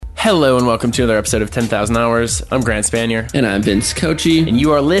Hello and welcome to another episode of 10,000 Hours. I'm Grant Spanier. And I'm Vince Kochi. And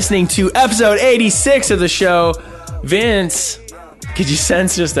you are listening to episode 86 of the show. Vince, could you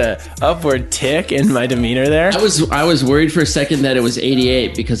sense just a upward tick in my demeanor there? I was worried for a second that it was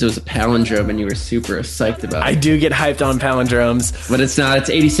 88 because it was a palindrome and you were super psyched about it. I do get hyped on palindromes. But it's not,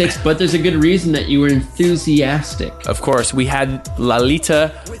 it's 86, but there's a good reason that you were enthusiastic. Of course, we had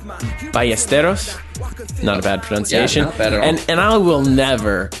Lalita Ballesteros. Not a bad pronunciation. Yeah, not bad at all. And I will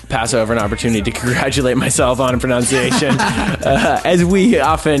never pass over an opportunity to congratulate myself on a pronunciation, as we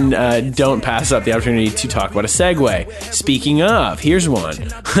often don't pass up the opportunity to talk about a segue. Speaking of, here's one.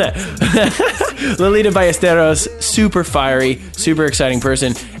 Lalita Ballesteros, super fiery, super exciting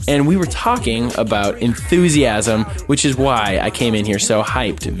person, and we were talking about enthusiasm, which is why I came in here so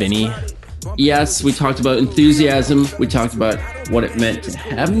hyped, Vinny. Yes, we talked about enthusiasm. We talked about what it meant to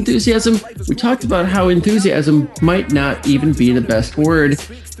have enthusiasm. We talked about how enthusiasm might not even be the best word.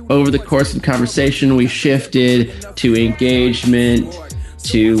 Over the course of the conversation, we shifted to engagement,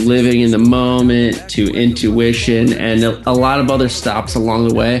 to living in the moment, to intuition, and a lot of other stops along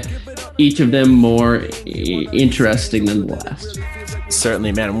the way. Each of them more interesting than the last.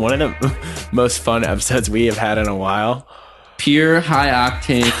 Certainly, man. One of the most fun episodes we have had in a while. Pure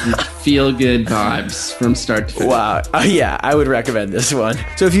high-octane, feel-good vibes from start to finish. Wow. Yeah, I would recommend this one.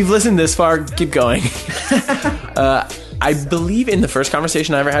 So if you've listened this far, keep going. I believe in the first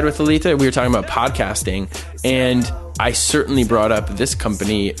conversation I ever had with Lalita, we were talking about podcasting, and I certainly brought up this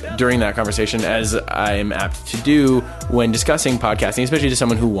company during that conversation, as I am apt to do when discussing podcasting, especially to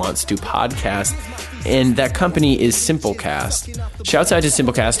someone who wants to podcast. And that company is Simplecast. Shouts out to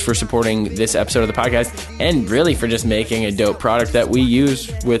Simplecast for supporting this episode of the podcast, and really for just making a dope product that we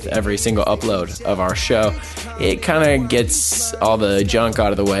use with every single upload of our show. It kind of gets all the junk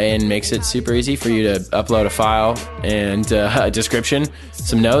out of the way and makes it super easy for you to upload a file and a description,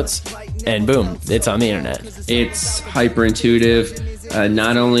 some notes, and boom, it's on the internet. It's hyper intuitive.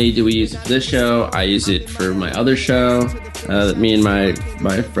 Not only do we use it for this show, I use it for my other show that me and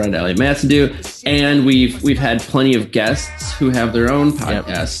my friend Elliot Matson do, and we've had plenty of guests who have their own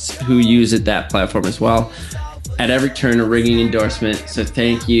podcasts who use that platform as well. At every turn, a ringing endorsement. So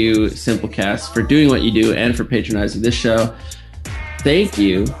thank you, Simplecast, for doing what you do and for patronizing this show. Thank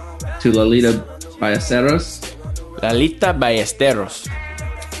you to Lalita Ballesteros. Lalita Ballesteros.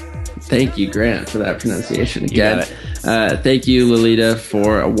 Thank you, Grant, for that pronunciation again. Thank you, Lalita,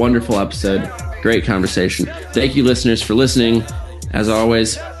 for a wonderful episode. Great conversation. Thank you, listeners, for listening. As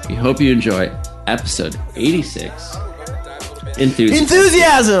always, we hope you enjoy episode 86.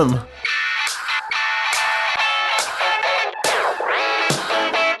 Enthusiasm!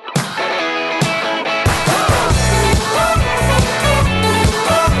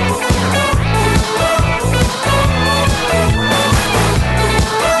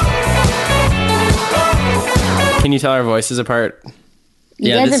 Can you tell our voices apart?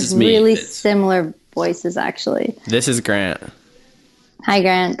 You guys have really similar voices, actually. This is Grant. Hi,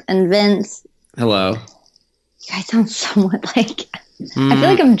 Grant. And Vince. Hello. You guys sound somewhat like... I feel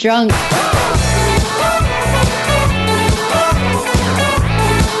like I'm drunk.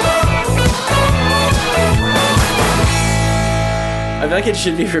 I feel like it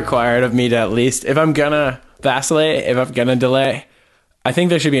should be required of me to at least, if I'm gonna vacillate, if I'm gonna delay, I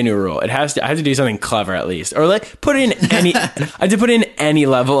think there should be a new rule. I have to do something clever at least, or like put in any. I have to put in any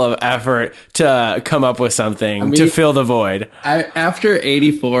level of effort to come up with something to fill the void. After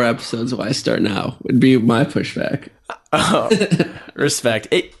 84 episodes, why start now? Would be my pushback. Oh,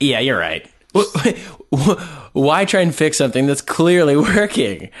 respect. Yeah, you're right. Why try and fix something that's clearly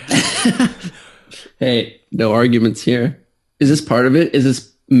working? Hey, no arguments here. Is this part of it? Is this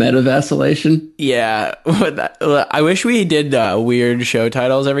meta vacillation? Yeah. I wish we did weird show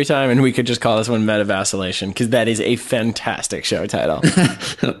titles every time, and we could just call this one Meta Vacillation, because that is a fantastic show title.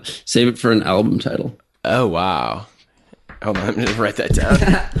 Save it for an album title. Oh, wow. Hold on, let me just write that down.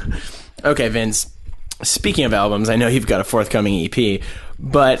 Okay, Vince. Speaking of albums, I know you've got a forthcoming EP,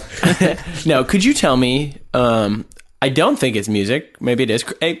 but no, could you tell me, I don't think it's music. Maybe it is.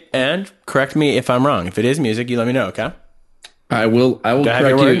 And correct me if I'm wrong. If it is music, you let me know, okay? I will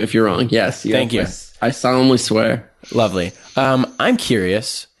correct you if you're wrong. Yes. Thank you. I solemnly swear. Lovely. I'm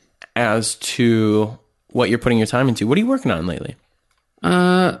curious as to what you're putting your time into. What are you working on lately?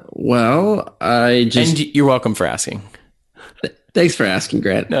 Well, And you're welcome for asking. Thanks for asking,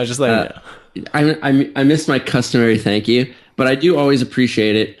 Grant. No, just let me know. I missed my customary thank you, but I do always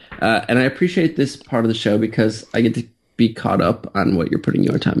appreciate it. And I appreciate this part of the show because I get to be caught up on what you're putting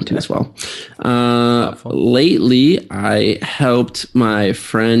your time into as well. Lately, I helped my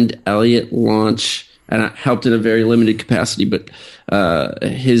friend Elliot launch and I helped in a very limited capacity, but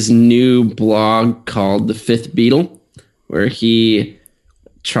his new blog called The Fifth Beatle, where he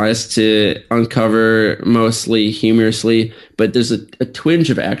tries to uncover, mostly humorously, but there's a twinge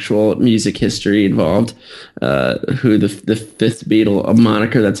of actual music history involved, who the Fifth Beatle, a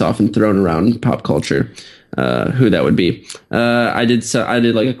moniker that's often thrown around in pop culture, who that would be. I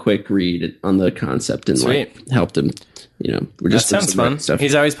did like a quick read on the concept and like helped him. We're just that sounds fun. Stuff.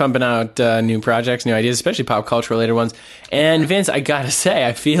 He's always pumping out new projects, new ideas, especially pop culture related ones. And Vince, I gotta say,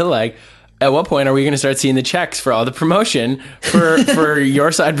 I feel like, at what point are we going to start seeing the checks for all the promotion for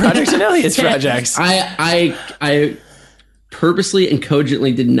your side projects and Elliot's projects? I purposely and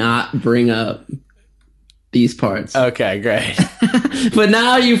cogently did not bring up these parts. Okay, great. But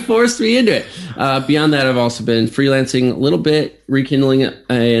now you forced me into it. Beyond that, I've also been freelancing a little bit, rekindling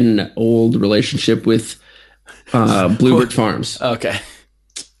an old relationship with Bluebird Farms. Okay.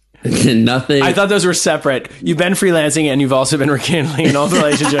 Nothing. I thought those were separate. You've been freelancing and you've also been rekindling an old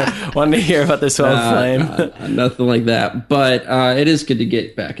relationship. Wanted to hear about this old flame. Nothing like that. But it is good to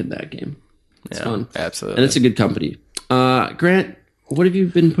get back in that game. It's fun. Absolutely. And it's a good company. Grant, what have you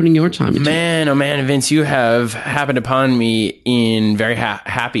been putting your time into? Man, oh man, Vince, you have happened upon me in very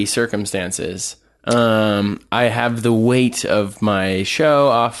happy circumstances. I have the weight of my show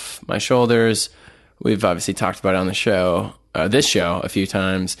off my shoulders. We've obviously talked about it on the show. This show a few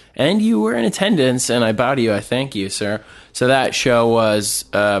times, and you were in attendance, and I bow to you. I thank you, sir. So that show was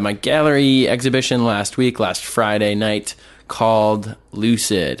my gallery exhibition last Friday night, called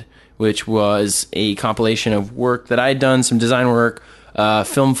Lucid, which was a compilation of work that I'd done, some design work,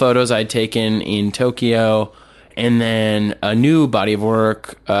 film photos I'd taken in Tokyo, and then a new body of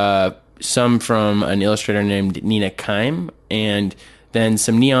work, some from an illustrator named Nina Keim, and then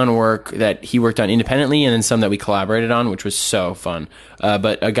some neon work that he worked on independently, and then some that we collaborated on, which was so fun.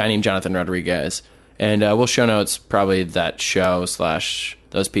 But a guy named Jonathan Rodriguez. And we'll show notes probably that show /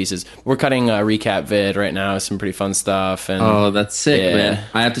 those pieces. We're cutting a recap vid right now, some pretty fun stuff. And oh, that's sick, man.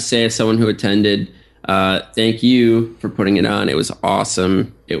 I have to say, as someone who attended, thank you for putting it on. It was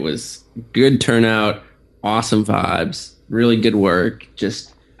awesome. It was good turnout, awesome vibes, really good work.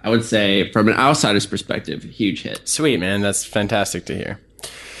 Just, I would say, from an outsider's perspective, huge hit. Sweet, man. That's fantastic to hear.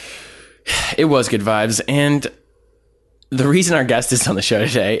 It was good vibes. And the reason our guest is on the show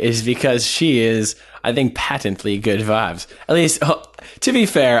today is because she is, I think, patently good vibes. At least, to be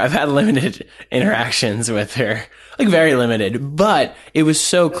fair, I've had limited interactions with her. Like, very limited. But it was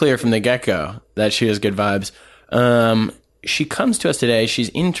so clear from the get-go that she has good vibes. She comes to us today. She's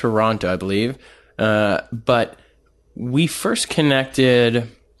in Toronto, I believe. But we first connected...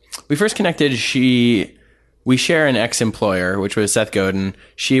 We share an ex-employer, which was Seth Godin.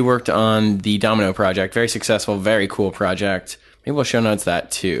 She worked on the Domino project, very successful, very cool project. Maybe we'll show notes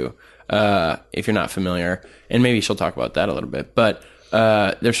that too, if you're not familiar. And maybe she'll talk about that a little bit. But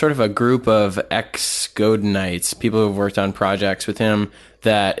there's sort of a group of ex-Godinites, people who've worked on projects with him,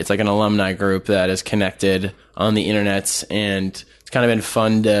 that it's like an alumni group that is connected on the internets. And it's kind of been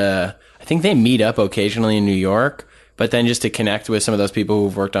fun to... I think they meet up occasionally in New York, but then just to connect with some of those people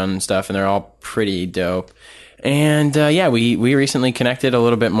who've worked on stuff, and they're all pretty dope. And we recently connected a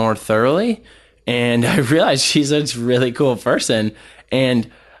little bit more thoroughly, and I realized she's a really cool person, and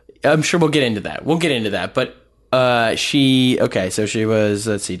I'm sure we'll get into that. But she was,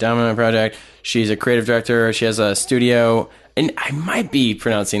 let's see, Domino Project. She's a creative director. She has a studio, and I might be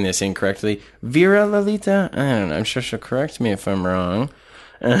pronouncing this incorrectly. Vera Lolita? I don't know. I'm sure she'll correct me if I'm wrong.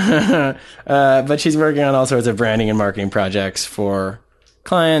 But she's working on all sorts of branding and marketing projects for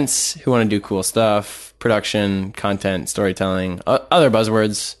clients who want to do cool stuff, production, content, storytelling, other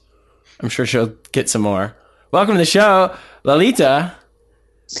buzzwords. I'm sure she'll get some more. Welcome to the show, Lolita.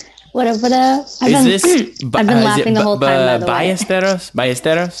 What up? I've been laughing the whole time, by the way.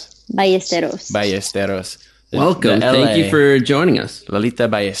 Ballesteros. Welcome. Thank you for joining us. Lolita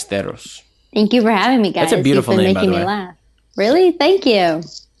Ballesteros. Thank you for having me, guys. That's a beautiful name, by the way. You've been making me laugh. Really? Thank you.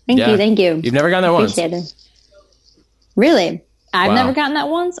 Thank you. You've never gotten that once? Appreciate it. Really? I've never gotten that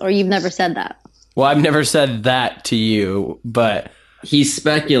once, or you've never said that? Well, I've never said that to you, but... He's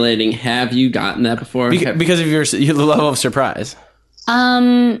speculating, have you gotten that before? Because of your level of surprise.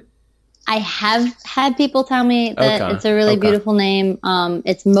 I have had people tell me that it's a really beautiful name.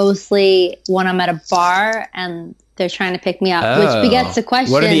 It's mostly when I'm at a bar and they're trying to pick me up, which begets the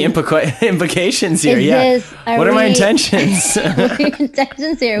question. What are the implications here? What are my intentions? What are your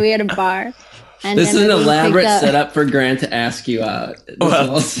intentions here? We at a bar. And this is an elaborate setup for Grant to ask you out.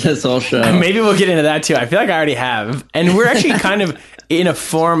 This whole show. Maybe we'll get into that too. I feel like I already have. And we're actually kind of in a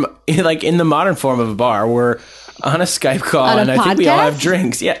form, like in the modern form of a bar. We're on a Skype call and I think we all have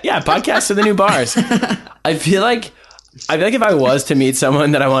drinks. Yeah. Podcasts are the new bars. I feel like if I was to meet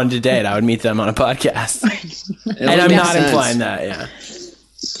someone that I wanted to date, I would meet them on a podcast. And I'm not implying that. Yeah.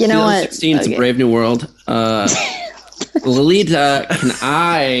 You know what? 16, it's a brave new world. Lolita, can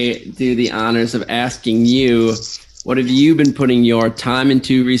I do the honors of asking you, what have you been putting your time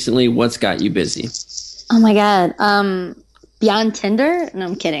into recently? What's got you busy? Oh my God. Beyond Tinder? No,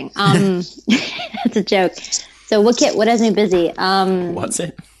 I'm kidding. That's a joke. So what has me busy? What's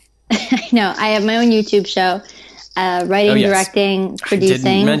it? I know. I have my own YouTube show, writing, directing, producing.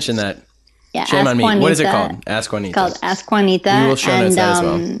 I didn't mention that. Yeah, Shame on me. Juanita. What is it called? Ask Juanita. It's called Ask Juanita. We will show notes that as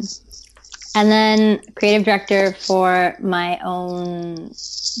well. And then creative director for my own.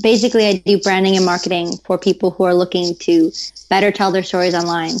 Basically, I do branding and marketing for people who are looking to better tell their stories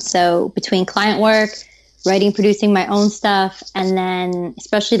online. So between client work, writing, producing my own stuff, and then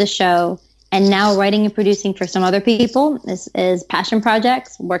especially the show, and now writing and producing for some other people is passion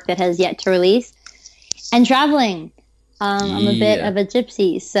projects, work that has yet to release, and traveling. I'm a bit of a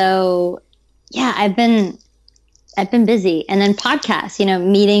gypsy, so yeah, I've been busy. And then podcasts,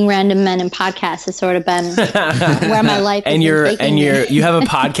 meeting random men in podcasts has sort of been where my life is. You have a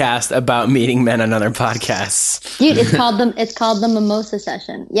podcast about meeting men on other podcasts. Dude, it's called the Mimosa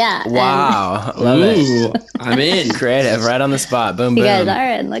Session. Yeah. Wow. Love it. I'm in. Creative, right on the spot. Boom, boom. You guys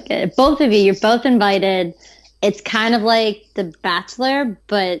are in. Look at it. Both of you, you're both invited. It's kind of like The Bachelor,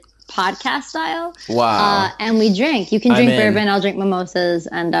 but podcast style. Wow. And we drink. You can drink bourbon, I'll drink mimosas,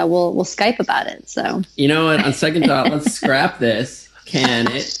 and we'll Skype about it. So you know what? On second thought, let's scrap this.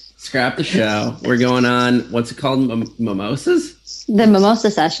 Scrap the show. We're going on. What's it called? Mimosas? The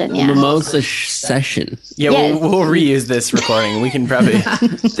Mimosa Session. Yeah. Mimosa session. Yeah, we'll reuse this recording. We can probably.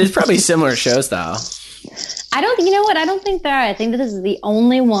 There's probably similar show style. You know what? I don't think there are. I think that this is the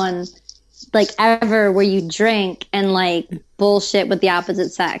only one ever where you drink and bullshit with the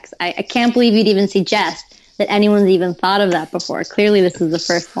opposite sex. I can't believe you'd even suggest that anyone's even thought of that before. Clearly this is the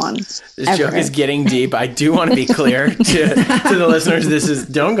first one. This joke is getting deep. I do want to be clear to the listeners,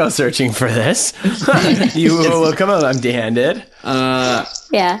 don't go searching for this. You will come up empty-handed.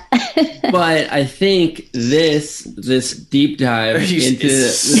 Yeah. But I think this deep dive into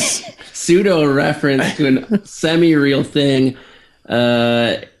this pseudo reference to a semi-real thing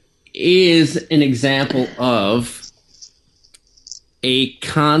is an example of a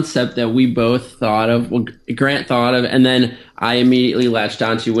concept that we both thought of, Grant thought of, and then I immediately latched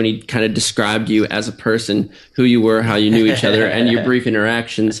onto when he kind of described you as a person, who you were, how you knew each other, and your brief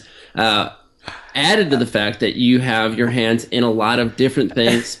interactions, added to the fact that you have your hands in a lot of different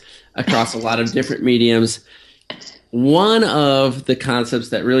things across a lot of different mediums. One of the concepts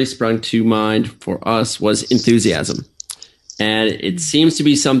that really sprung to mind for us was enthusiasm. And it seems to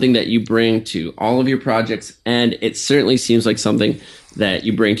be something that you bring to all of your projects, and it certainly seems like something that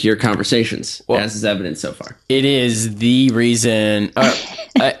you bring to your conversations, as is evident so far. It is the reason,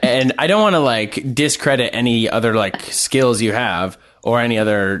 and I don't want to discredit any other skills you have or any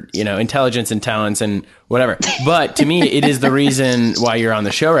other intelligence and talents and whatever. But to me, it is the reason why you're on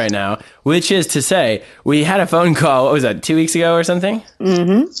the show right now, which is to say, we had a phone call. What was that? 2 weeks ago or something?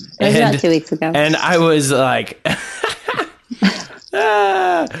 Mm-hmm. It was about 2 weeks ago, and I was like.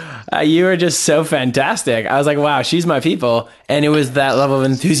 You were just so fantastic. I was like, wow, she's my people. And it was that level of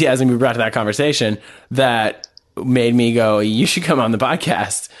enthusiasm we brought to that conversation that made me go, you should come on the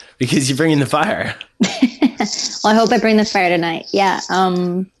podcast because you bring in the fire. Well, I hope I bring the fire tonight. Yeah.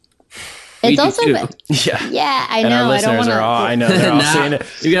 It's also yeah, I know. And our listeners are all, I know they're all seeing it.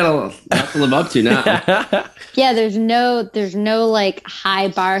 You got a lot to live up to now. Yeah, there's no high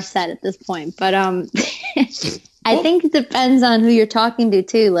bar set at this point, but I think it depends on who you're talking to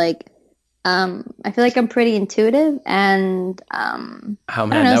too. I feel like I'm pretty intuitive, and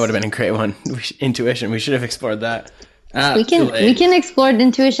that would have been a great one. Intuition. We should have explored that. We can explore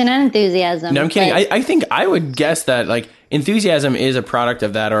intuition and enthusiasm. No, I'm kidding. I think I would guess that enthusiasm is a product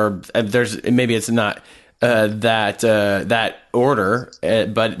of that, or maybe it's not that order,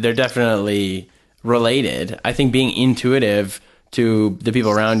 but they're definitely related. I think being intuitive to the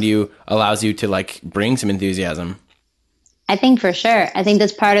people around you allows you to bring some enthusiasm. I think for sure. I think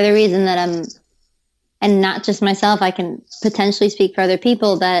that's part of the reason that and not just myself, I can potentially speak for other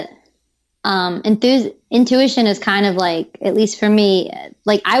people, that intuition is kind of at least for me,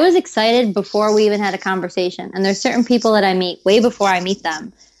 I was excited before we even had a conversation. And there's certain people that I meet way before I meet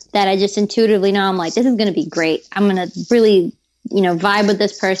them that I just intuitively know, I'm like, this is going to be great. I'm going to really, vibe with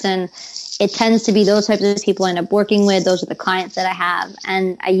this person. it tends to be those types of people I end up working with. Those are the clients that I have.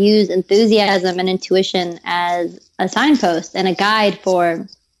 And I use enthusiasm and intuition as a signpost and a guide for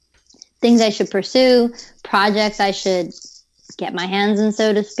things I should pursue, projects I should get my hands in,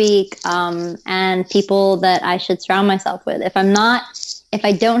 so to speak, and people that I should surround myself with. If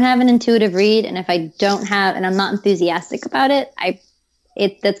I don't have an intuitive read, and and I'm not enthusiastic about it,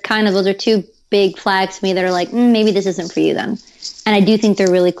 those are two big flags to me that are like, maybe this isn't for you then. And I do think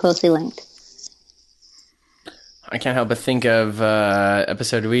they're really closely linked. I can't help but think of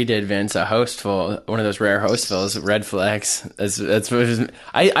episode we did, Vince, a hostful, one of those rare hostfuls, red flags.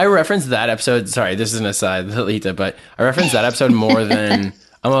 I referenced that episode. Sorry, this is an aside, Lita, but I referenced that episode more than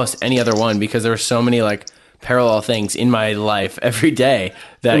almost any other one because there were so many like parallel things in my life every day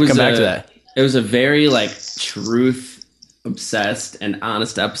that come back to that. It was a very like truth obsessed and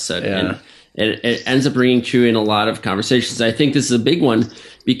honest episode, and it ends up ringing true in a lot of conversations. I think this is a big one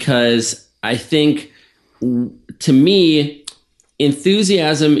because I think, to me,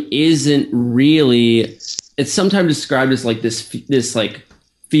 enthusiasm isn't really, it's sometimes described as like this like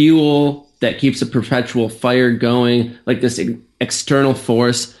fuel that keeps a perpetual fire going, like this external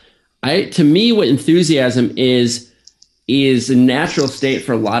force. To me, what enthusiasm is a natural state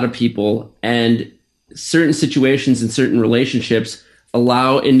for a lot of people, and certain situations and certain relationships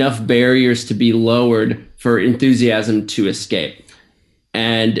allow enough barriers to be lowered for enthusiasm to escape.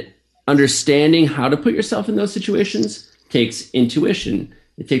 And understanding how to put yourself in those situations takes intuition.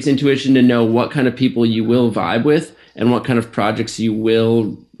 It takes intuition to know what kind of people you will vibe with and what kind of projects you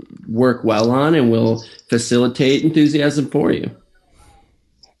will work well on and will facilitate enthusiasm for you.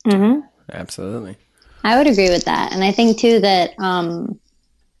 Mm-hmm. Absolutely. I would agree with that. And I think too that,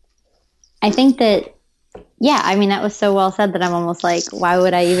 that was so well said that I'm almost like, why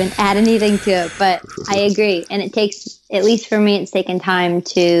would I even add anything to it? But I agree. And it takes, at least for me, it's taken time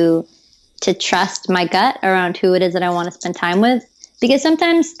to trust my gut around who it is that I want to spend time with. Because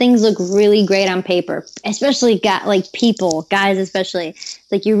sometimes things look really great on paper, especially people, guys especially.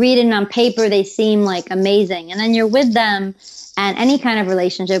 Like you read it on paper, they seem like amazing. And then you're with them and any kind of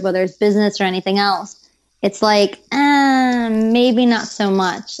relationship, whether it's business or anything else, it's like, maybe not so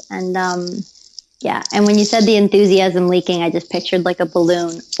much. And and when you said the enthusiasm leaking, I just pictured like a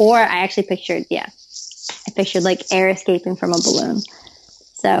balloon. Or I actually pictured, like air escaping from a balloon.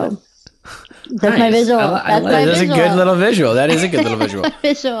 So that's my visual. That's a good little visual. That is a good little visual.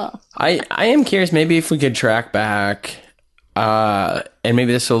 Visual. I am curious, maybe if we could track back, and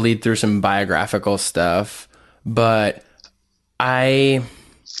maybe this will lead through some biographical stuff, but when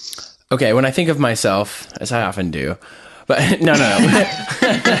I think of myself, as I often do, but no.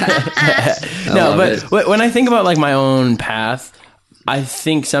 But when I think about like my own path, I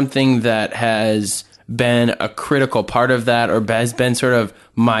think something that has been a critical part of that, or has been sort of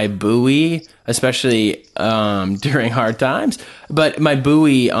my buoy, especially during hard times, but my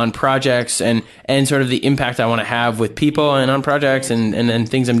buoy on projects and sort of the impact I want to have with people and on projects and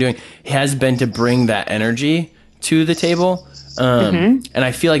things I'm doing has been to bring that energy to the table. And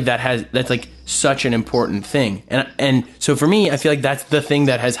I feel like that's like such an important thing. And so for me, I feel like that's the thing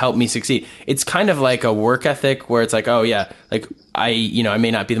that has helped me succeed. It's kind of like a work ethic where it's like, oh yeah, like I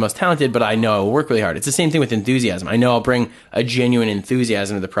may not be the most talented, but I know I'll work really hard. It's the same thing with enthusiasm. I know I'll bring a genuine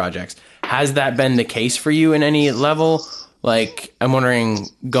enthusiasm to the projects. Has that been the case for you in any level? Like, I'm wondering,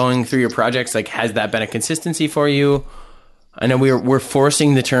 going through your projects, like, has that been a consistency for you? I know we're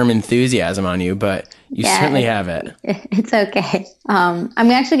forcing the term enthusiasm on you, but you certainly have it. It's okay. I'm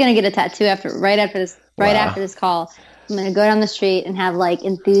actually going to get a tattoo right after this call. I'm going to go down the street and have like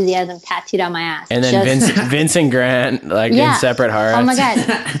enthusiasm tattooed on my ass. And then Vincent Grant, like in separate hearts. Oh my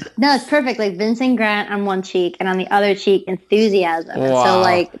God. No, it's perfect. Like Vincent Grant on one cheek and on the other cheek, enthusiasm. Wow. And so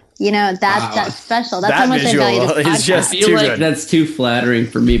like, that's special. That's how much I value this podcast. I feel like that's too flattering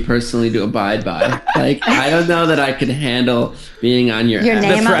for me personally to abide by. Like, I don't know that I could handle being on your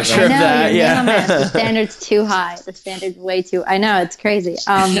name. The pressure of that, The standard's too high. The standard's way too. I know, it's crazy.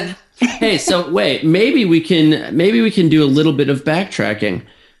 Hey, so wait, maybe we can do a little bit of backtracking.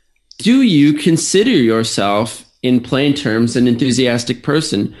 Do you consider yourself, in plain terms, an enthusiastic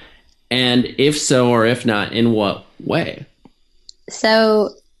person? And if so, or if not, in what way?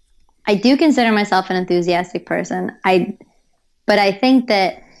 So I do consider myself an enthusiastic person. But I think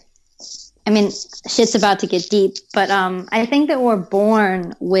that, shit's about to get deep, but I think that we're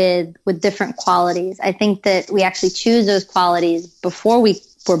born with different qualities. I think that we actually choose those qualities before we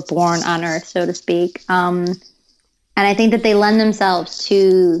were born on earth, so to speak. And I think that they lend themselves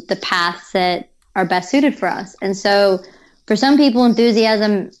to the paths that are best suited for us. And so for some people,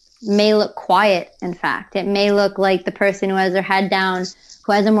 enthusiasm may look quiet, in fact. It may look like the person who has their head down, who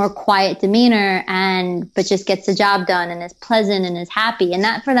who has a more quiet demeanor but just gets the job done and is pleasant and is happy. And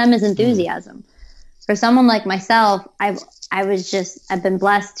that for them is enthusiasm. For someone like myself, I've been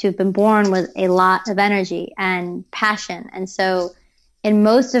blessed to have been born with a lot of energy and passion. And so in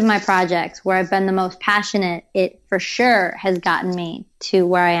most of my projects where I've been the most passionate, it for sure has gotten me to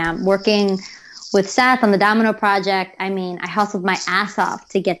where I am. Working with Seth on the Domino project, I mean, I hustled my ass off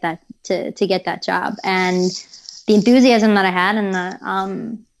to get that to get that job. And the enthusiasm that I had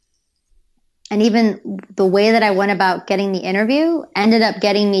and even the way that I went about getting the interview ended up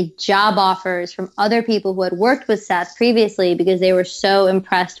getting me job offers from other people who had worked with Seth previously because they were so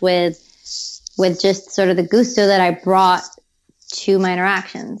impressed with just sort of the gusto that I brought to my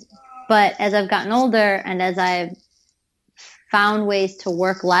interactions. But as I've gotten older and as I've found ways to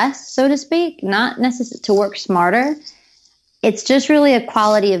work less, so to speak, not necessarily to work smarter, it's just really a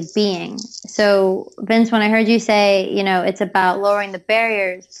quality of being. So Vince, when I heard you say, it's about lowering the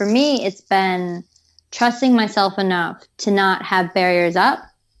barriers, for me, it's been trusting myself enough to not have barriers up.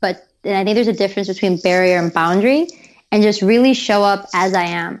 And I think there's a difference between barrier and boundary, and just really show up as I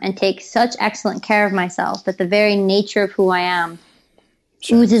am and take such excellent care of myself that the very nature of who I am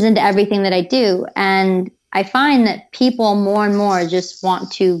oozes into everything that I do. And I find that people more and more just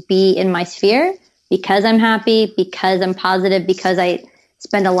want to be in my sphere because I'm happy, because I'm positive, because I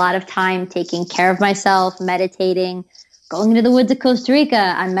spend a lot of time taking care of myself, meditating, going into the woods of Costa Rica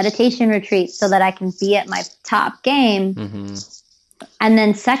on meditation retreats so that I can be at my top game. Mm-hmm. And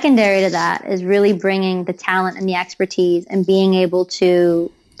then secondary to that is really bringing the talent and the expertise and being able to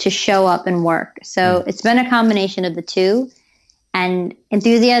show up and work. So it's been a combination of the two. And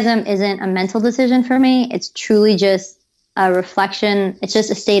enthusiasm isn't a mental decision for me. It's truly just a reflection. It's just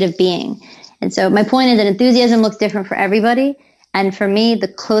a state of being. And so my point is that enthusiasm looks different for everybody. And for me, the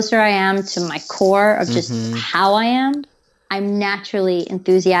closer I am to my core of just how I am, I'm naturally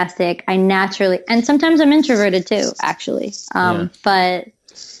enthusiastic. And sometimes I'm introverted too, actually. But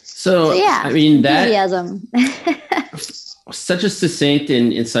so yeah, I mean, enthusiasm. Such a succinct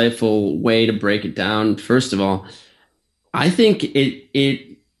and insightful way to break it down. First of all, I think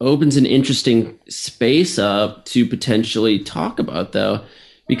it opens an interesting space up to potentially talk about, though,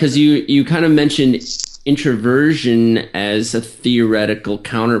 because you kind of mentioned introversion as a theoretical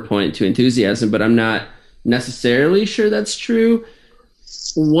counterpoint to enthusiasm, but I'm not necessarily sure that's true.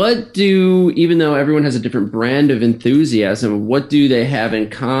 Even though everyone has a different brand of enthusiasm, what do they have in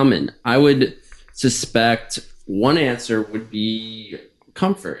common? I would suspect one answer would be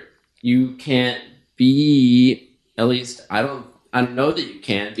comfort. You can't be, at least I don't know that you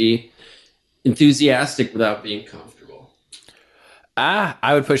can be enthusiastic without being comfortable.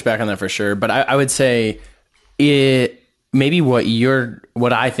 I would push back on that for sure, but I would say maybe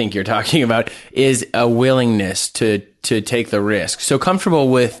what I think you're talking about is a willingness to take the risk. So comfortable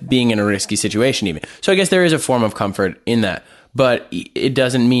with being in a risky situation even. So I guess there is a form of comfort in that, but it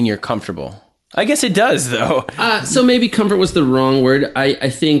doesn't mean you're comfortable. I guess it does though. So maybe comfort was the wrong word. I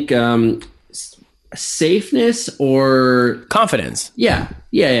think safeness or confidence. Yeah.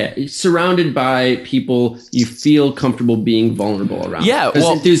 Surrounded by people you feel comfortable being vulnerable around. Yeah, because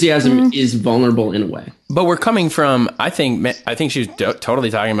enthusiasm is vulnerable in a way. But we're coming from, I think she's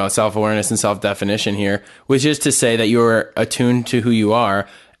totally talking about self-awareness and self-definition here, which is to say that you're attuned to who you are,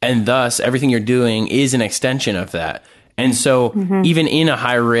 and thus everything you're doing is an extension of that. And so even in a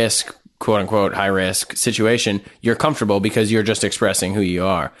high risk, quote unquote, high risk situation, you're comfortable because you're just expressing who you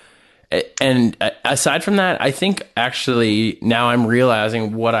are. And aside from that, I think actually now I'm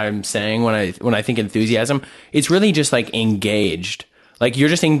realizing what I'm saying when I think enthusiasm, it's really just like engaged. Like you're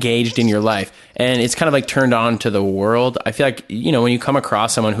just engaged in your life and it's kind of like turned on to the world. I feel like, when you come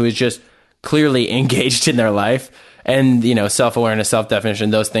across someone who is just clearly engaged in their life and, self-awareness, self-definition,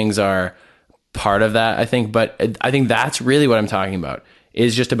 those things are part of that, I think. But I think that's really what I'm talking about,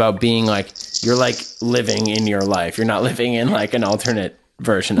 is just about being like, you're like living in your life. You're not living in like an alternate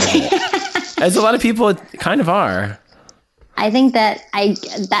version of it. As a lot of people kind of are. I think that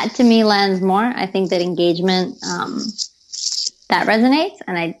to me lands more. I think that engagement, that resonates.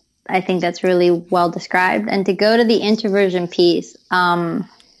 And I think that's really well described. And to go to the introversion piece, I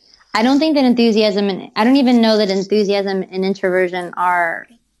don't think that I don't even know that enthusiasm and introversion are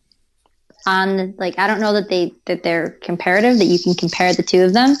on, like, I don't know that they're comparative, that you can compare the two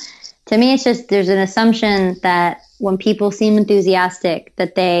of them. To me, it's just, there's an assumption that when people seem enthusiastic,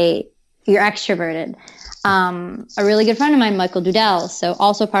 that you're extroverted. A really good friend of mine, Michael Dudell, so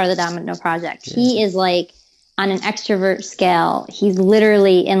also part of the Domino Project, he is like on an extrovert scale. He's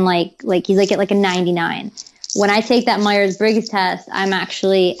literally in he's like at like a 99. When I take that Myers-Briggs test, I'm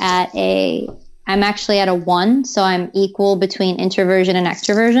actually at I'm actually at a 1, so I'm equal between introversion and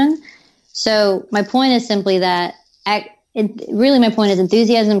extroversion. So my point is simply that my point is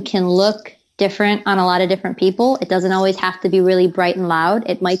enthusiasm can look different on a lot of different people. It doesn't always have to be really bright and loud.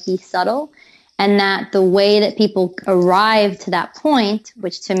 It might be subtle. And that the way that people arrive to that point,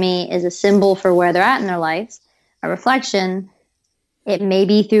 which to me is a symbol for where they're at in their lives, a reflection, it may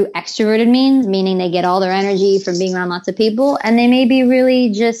be through extroverted means, meaning they get all their energy from being around lots of people, and they may be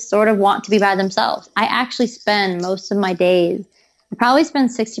really just sort of want to be by themselves. I actually spend most of my days, I probably spend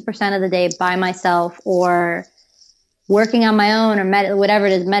 60% of the day by myself or working on my own or whatever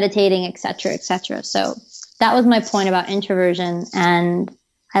it is, meditating, et cetera, et cetera. So that was my point about introversion, and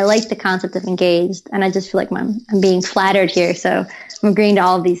I like the concept of engaged, and I just feel like I'm being flattered here, so I'm agreeing to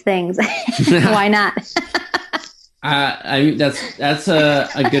all of these things. Why not? I mean, that's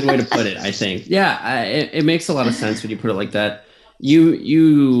a good way to put it, I think. Yeah, it makes a lot of sense when you put it like that.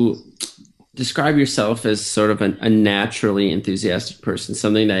 You describe yourself as sort of a naturally enthusiastic person,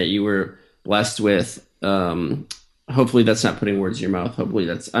 something that you were blessed with. Hopefully that's not putting words in your mouth. Hopefully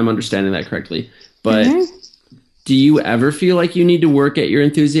I'm understanding that correctly. But do you ever feel like you need to work at your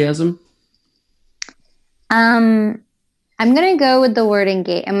enthusiasm? I'm going to go with the word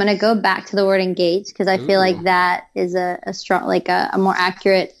engage. I'm going to go back to the word engage because I feel like that is a strong, like a more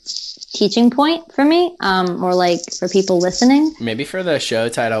accurate teaching point for me, or like for people listening. Maybe for the show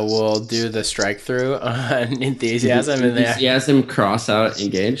title, we'll do the strike through on enthusiasm. Enthusiasm, cross out,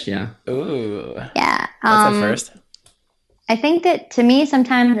 engage. Yeah. Ooh. Yeah. That's a first. I think that to me,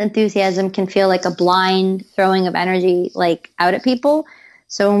 sometimes enthusiasm can feel like a blind throwing of energy, like out at people.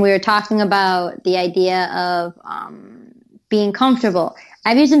 So when we were talking about the idea of being comfortable,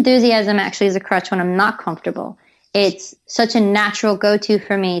 I've used enthusiasm actually as a crutch when I'm not comfortable. It's such a natural go-to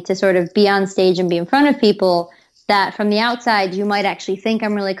for me to sort of be on stage and be in front of people that from the outside, you might actually think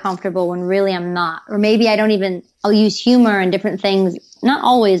I'm really comfortable when really I'm not. Or maybe I'll use humor and different things, not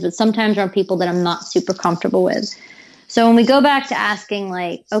always, but sometimes around people that I'm not super comfortable with. So when we go back to asking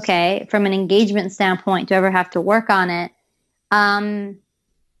like, okay, from an engagement standpoint, do I ever have to work on it? I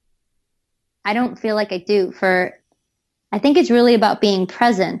don't feel like I do. I think it's really about being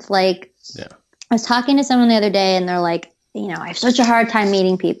present. Like, yeah. I was talking to someone the other day and they're like, I have such a hard time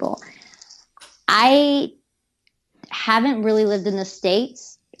meeting people. I haven't really lived in the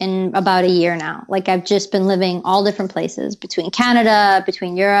States in about a year now. Like I've just been living all different places between Canada,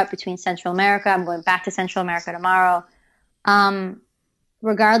 between Europe, between Central America. I'm going back to Central America tomorrow.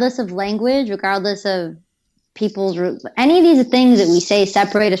 Regardless of language, regardless of any of these things that we say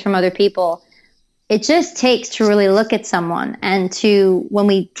separate us from other people, it just takes to really look at someone and when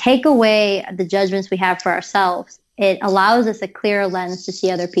we take away the judgments we have for ourselves, it allows us a clearer lens to see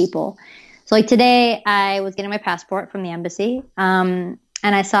other people. So like today I was getting my passport from the embassy, and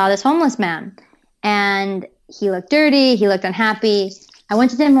I saw this homeless man and he looked dirty. He looked unhappy. I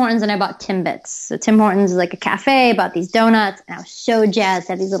went to Tim Hortons and I bought Timbits. So Tim Hortons is like a cafe, bought these donuts, and I was so jazzed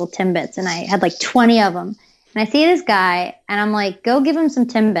to have these little Timbits, and I had like 20 of them. And I see this guy and I'm like, go give him some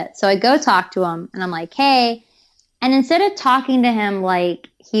Timbits. So I go talk to him and I'm like, hey. And instead of talking to him like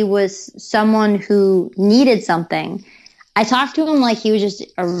he was someone who needed something, I talked to him like he was just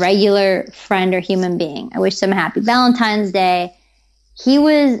a regular friend or human being. I wished him a happy Valentine's Day. He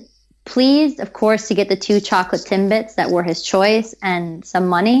was pleased, of course, to get the 2 chocolate Timbits that were his choice and some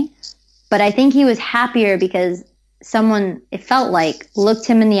money. But I think he was happier because someone, it felt like, looked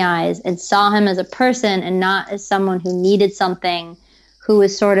him in the eyes and saw him as a person and not as someone who needed something, who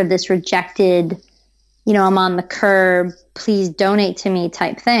was sort of this rejected, I'm on the curb, please donate to me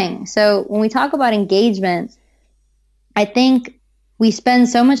type thing. So when we talk about engagement, I think we spend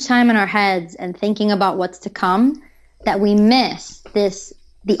so much time in our heads and thinking about what's to come that we miss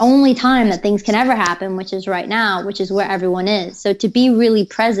the only time that things can ever happen, which is right now, which is where everyone is. So to be really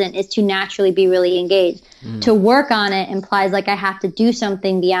present is to naturally be really engaged. To work on it implies like I have to do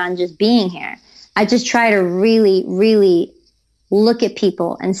something beyond just being here. I just try to really, really look at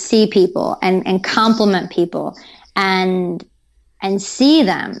people and see people and compliment people and see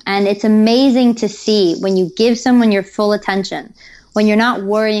them. And it's amazing to see when you give someone your full attention, when you're not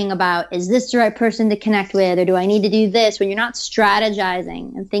worrying about, is this the right person to connect with, or do I need to do this? When you're not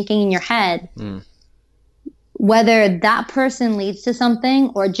strategizing and thinking in your head, whether that person leads to something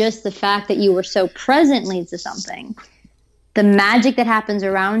or just the fact that you were so present leads to something, the magic that happens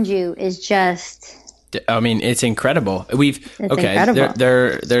around you is just... I mean, it's incredible. Incredible.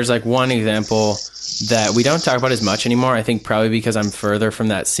 There's like one example that we don't talk about as much anymore. I think probably because I'm further from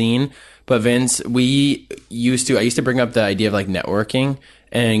that scene. But Vince, I used to bring up the idea of like networking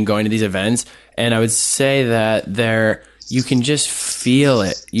and going to these events. And I would say that you can just feel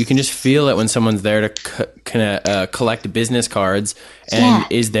it. You can just feel it when someone's there to collect business cards and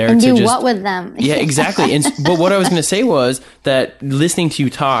is there and to do just what with them. Yeah, exactly. But what I was going to say was that listening to you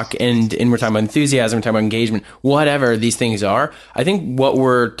talk, and we're talking about enthusiasm, we're talking about engagement, whatever these things are, I think what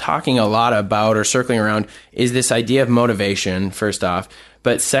we're talking a lot about or circling around is this idea of motivation, first off.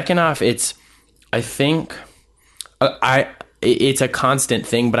 But second off, it's a constant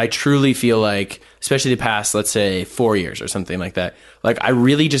thing, but I truly feel like, especially the past, let's say 4 years or something like that, like I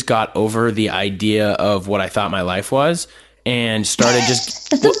really just got over the idea of what I thought my life was and started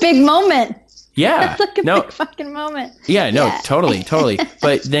just... That's a big moment. Yeah. That's like a big fucking moment. Yeah, no, totally.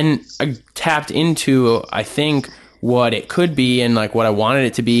 But then I tapped into, I think, what it could be and like what I wanted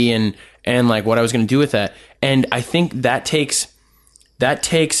it to be and like what I was going to do with that. And I think that takes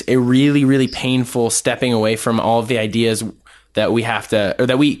a really, really painful stepping away from all of the ideas that we have to, or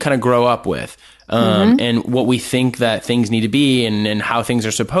that we kind of grow up with, and what we think that things need to be and how things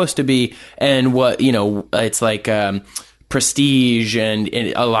are supposed to be, and what, it's like prestige and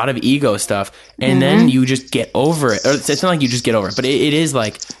a lot of ego stuff. And then you just get over it. Or it's not like you just get over it, but it is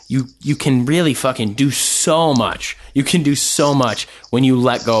like you can really fucking do so much. You can do so much when you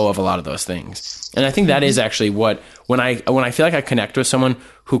let go of a lot of those things. And I think that is actually what, when I feel like I connect with someone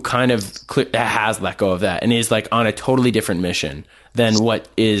who kind of has let go of that and is like on a totally different mission than what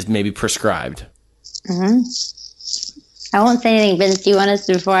is maybe prescribed. I won't say anything, Vince. Do you want us,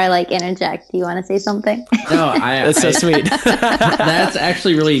 before I like interject, do you want to say something? No, that's so sweet. That's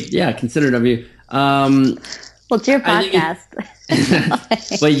actually really, considerate of you. Well, it's your podcast.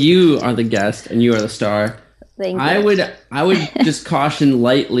 But you are the guest and you are the star. Thank you. I would just caution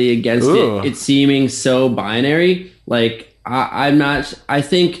lightly against it seeming so binary. Like I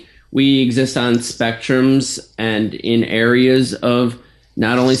think we exist on spectrums and in areas of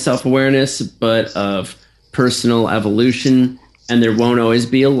not only self-awareness, but of personal evolution. And there won't always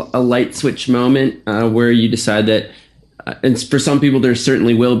be a light switch moment where you decide that, and for some people, there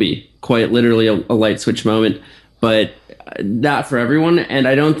certainly will be quite literally a light switch moment, but not for everyone. And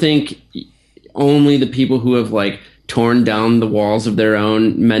I don't think only the people who have like torn down the walls of their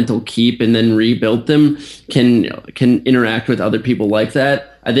own mental keep and then rebuilt them can interact with other people like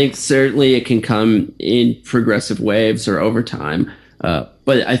that. I think certainly it can come in progressive waves or over time.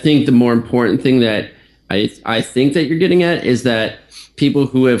 But I think the more important thing that I think that you're getting at is that people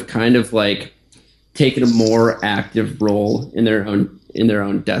who have kind of like taken a more active role in their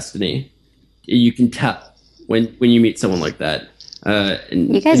own destiny, you can tell when you meet someone like that.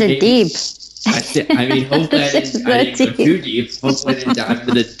 And you guys are deep. I mean, hopefully I didn't go too deep. Hopefully I didn't dive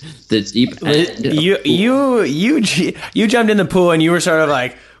into the deep end. You jumped in the pool and you were sort of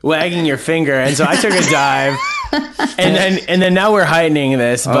like wagging your finger, and so I took a dive, and then now we're heightening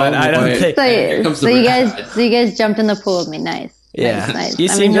this. But I don't think so. You guys jumped in the pool with me. Nice. Yeah, nice. You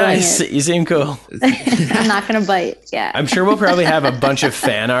seem nice. You seem cool. I'm not gonna bite. Yeah, I'm sure we'll probably have a bunch of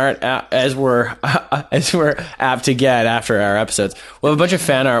fan art as we're apt to get after our episodes. We'll have a bunch of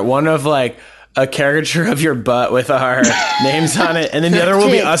fan art. One of like a caricature of your butt with our names on it, and then the other will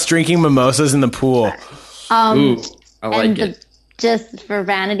be us drinking mimosas in the pool. Ooh, I like it. Just for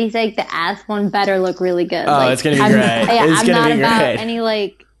vanity's sake, the ass one better look really good. Oh, it's gonna be great. I'm not about any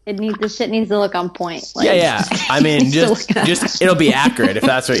like. The shit needs to look on point. Like, yeah. I mean, just it'll be accurate if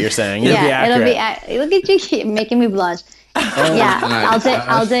that's what you're saying. It'll be accurate. Look at you making me blush. I'll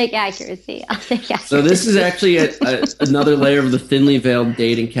take accuracy. So this is actually another layer of the thinly veiled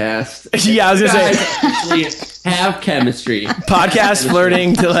dating cast. Yeah, I was gonna say actually have chemistry. Podcast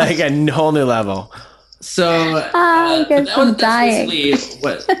flirting to like a whole new level. So that's basically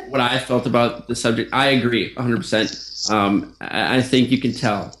what I felt about the subject. I agree 100%. I think you can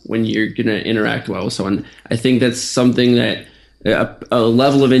tell when you're going to interact well with someone. I think that's something that a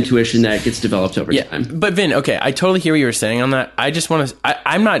level of intuition that gets developed over time. But Vin, okay, I totally hear what you were saying on that. I just want to,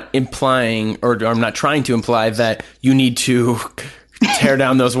 I'm not implying, or I'm not trying to imply that you need to tear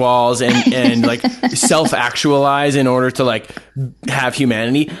down those walls and like self-actualize in order to like have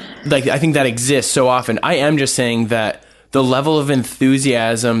humanity. Like, I think that exists so often. I am just saying that the level of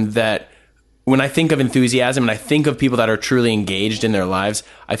enthusiasm that, when I think of enthusiasm and I think of people that are truly engaged in their lives,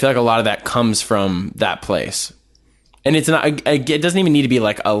 I feel like a lot of that comes from that place. And it's not, it doesn't even need to be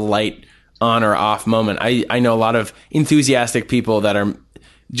like a light on or off moment. I know a lot of enthusiastic people that are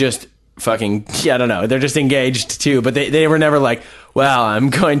just fucking, I don't know, they're just engaged too, but they were never like, well, I'm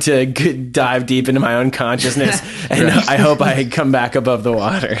going to dive deep into my own consciousness and I hope I come back above the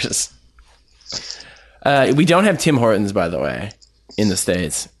waters. We don't have Tim Hortons, by the way. in the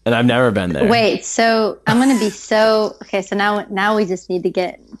States, and I've never been there. Wait, so I'm going to be okay. So now we just need to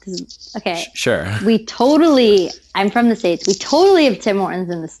get okay. Sure. I'm from the States. We totally have Tim Hortons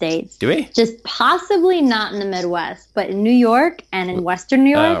in the States. Do we? Just possibly not in the Midwest, but in New York and in Western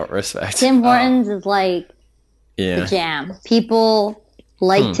New York. Oh, respect. Tim Hortons is like the jam. People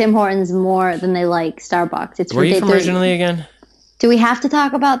like Tim Hortons more than they like Starbucks. It's Where are you from originally again? Do we have to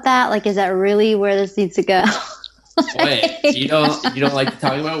talk about that? Like, is that really where this needs to go? Wait, you don't like to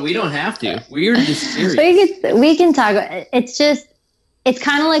talk about it? We don't have to. We're just serious. We can talk. It's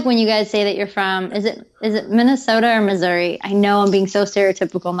kind of like when you guys say that you're from, is it Minnesota or Missouri? I know I'm being so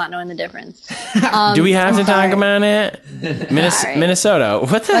stereotypical, not knowing the difference. Do we have to talk about it? Minnesota.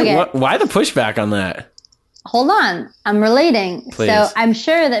 Why the pushback on that? Hold on. I'm relating. Please. So I'm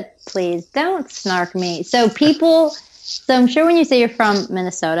sure that, please don't snark me. So I'm sure when you say you're from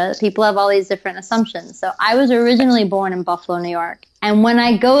Minnesota, people have all these different assumptions. So I was originally born in Buffalo, New York. And when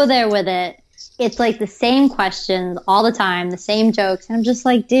I go there with it, it's like the same questions all the time, the same jokes. And I'm just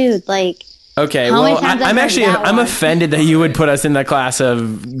like, dude, like, okay, well, I'm offended that you would put us in the class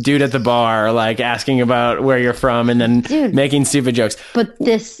of dude at the bar, like asking about where you're from and then making stupid jokes. But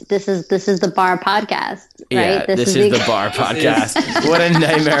this is the bar podcast, right? Yeah, this is the bar podcast. What a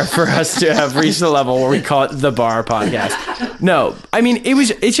nightmare for us to have reached the level where we call it the bar podcast. No, I mean,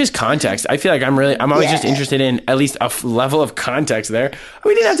 it's just context. I feel like I'm always just interested in at least a level of context there.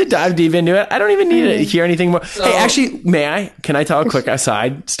 We didn't have to dive deep into it. I don't even need to hear anything more. So, hey, actually, can I tell a quick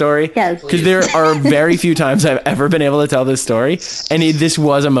aside story? Yes. Because there are very few times I've ever been able to tell this story, and this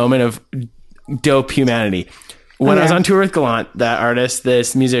was a moment of dope humanity. When I was on tour with Gallant, that artist,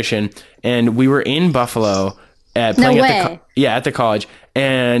 this musician, and we were in Buffalo playing at the college,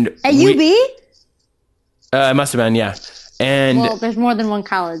 and at UB. It must have been, yeah. And well, there's more than one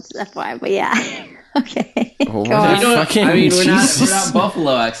college, FYI, but yeah. Okay. Well, we're not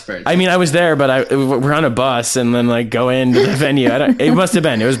Buffalo experts. I mean, I was there, but we're on a bus and then like go into the venue. It must have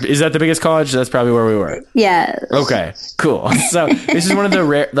been. Is that the biggest college? That's probably where we were. Yeah. Okay. Cool. So this is one of the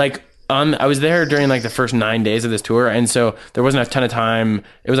rare I was there during like the first 9 days of this tour, and so there wasn't a ton of time.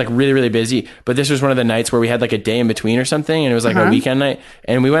 It was like really, really busy. But this was one of the nights where we had like a day in between or something, and it was like a weekend night.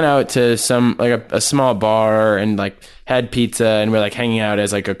 And we went out to some like a small bar and like had pizza, and we're like hanging out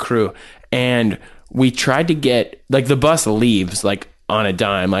as like a crew. And we tried to get like the bus leaves like on a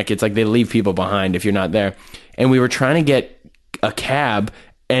dime, like it's like they leave people behind if you're not there. And we were trying to get a cab,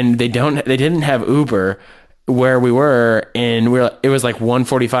 and they didn't have Uber where we were, and it was like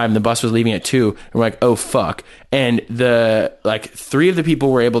 1:45 and the bus was leaving at 2, and we're like, oh fuck. And the like 3 of the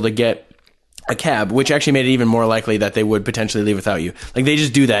people were able to get a cab, which actually made it even more likely that they would potentially leave without you. Like they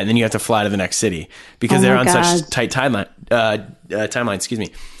just do that, and then you have to fly to the next city because they're on such tight timeline, excuse me.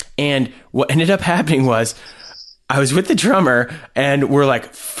 And what ended up happening was I was with the drummer, and we're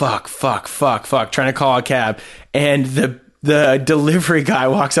like, fuck, trying to call a cab. And the delivery guy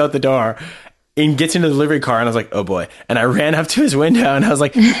walks out the door and gets into the delivery car, and I was like, oh boy. And I ran up to his window, and I was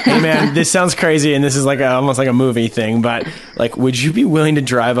like, hey man, this sounds crazy, and this is like almost like a movie thing, but like, would you be willing to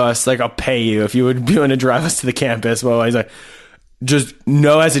drive us? Like, I'll pay you if you would be willing to drive us to the campus. Well, he's like, just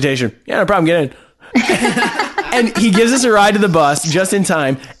no hesitation. Yeah, no problem, get in. And he gives us a ride to the bus just in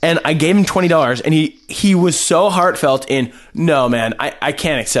time, and I gave him $20, and he was so heartfelt in, no man, I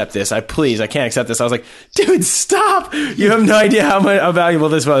can't accept this. I can't accept this. I was like, dude, stop. You have no idea how valuable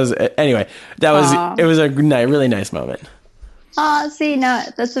this was. Anyway, it was a really nice moment. See, no,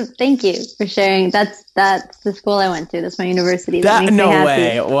 thank you for sharing. That's the school I went to. That's my university. No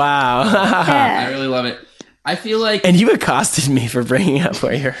way. Wow. Yeah. I really love it. I feel like... And you accosted me for bringing up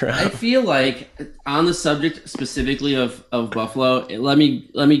where you're from. I feel like, on the subject specifically of Buffalo, let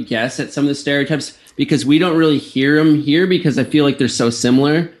me guess at some of the stereotypes, because we don't really hear them here, because I feel like they're so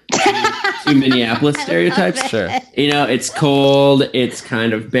similar to Minneapolis stereotypes. Sure. You know, it's cold, it's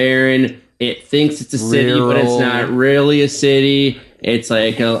kind of barren, it thinks it's a city, but it's not really a city. It's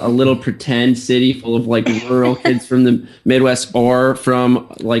like a little pretend city full of like rural kids from the Midwest or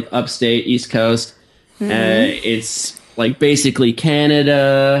from like upstate East Coast. It's like basically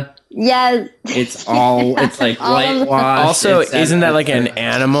Canada. Yes. It's like whitewashed. Also, isn't that like an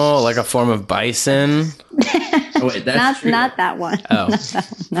animal, like a form of bison? Oh, wait, that's not that one. Oh, not that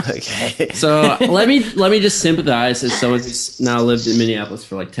one, no. Okay. So let me just sympathize as someone who's now lived in Minneapolis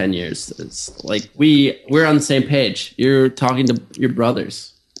for like 10 years. It's like we're on the same page. You're talking to your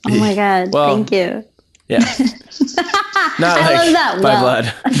brothers. Oh my God! Well, thank you. Yeah. Not I love that. By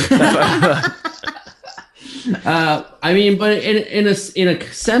blood. I mean, but in a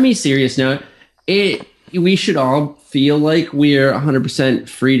semi-serious note, we should all feel like we're 100%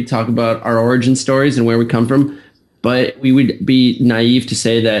 free to talk about our origin stories and where we come from. but we would be naive to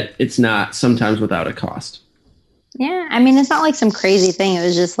say that it's not sometimes without a cost. Yeah, I mean, it's not like some crazy thing. It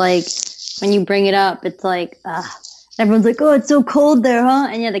was just like when you bring it up, it's like everyone's like, "Oh, it's so cold there, huh?"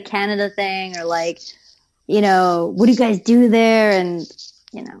 And yeah, the Canada thing, or like, what do you guys do there? And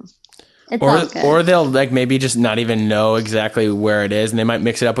it's all good. Or they'll like maybe just not even know exactly where it is, and they might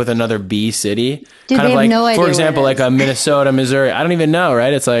mix it up with another B city. Dude, kind of like, no idea, for example, like a Minnesota, Missouri. I don't even know,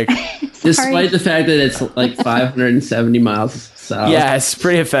 right? It's like, despite the fact that it's like 570 miles south. Yeah, it's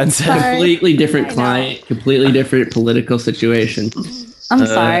pretty offensive. Completely different client, completely different political situation. I'm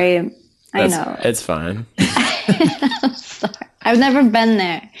sorry. I know. It's fine. I'm sorry. I've never been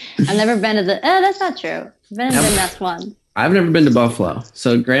there. I've never been to the... that's not true. I've been to the Nest one. I've never been to Buffalo,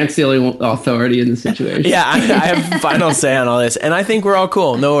 so Grant's the only authority in the situation. Yeah, I have final say on all this, and I think we're all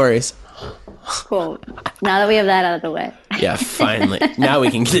cool. No worries. Cool. Now that we have that out of the way. Yeah, finally. Now we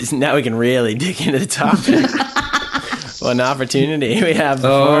can really dig into the topic. What an opportunity we have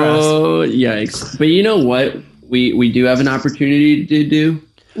before us. Oh, yikes. But you know what we do have an opportunity to do?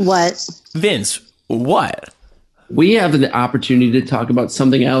 What? Vince, what? We have the opportunity to talk about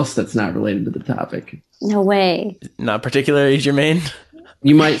something else that's not related to the topic. No way. Not particularly germane?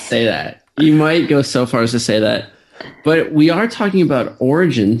 You might say that. You might go so far as to say that. But we are talking about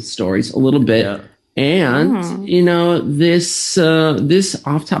origin stories a little bit. Yeah. And, this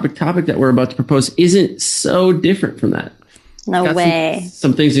off-topic topic that we're about to propose isn't so different from that. No way.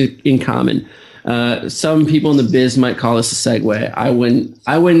 Some things in common. Some people in the biz might call this a segue. I wouldn't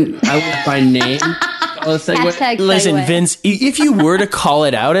by name call it a segue. Listen, Vince, if you were to call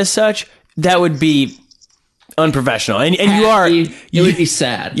it out as such, that would be unprofessional. And you are. It would be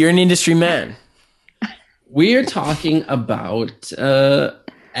sad. You're an industry man. We are talking about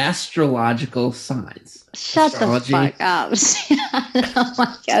astrological signs. Shut Astrology. The fuck up. Oh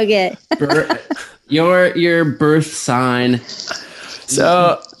my God. Okay. Your birth sign.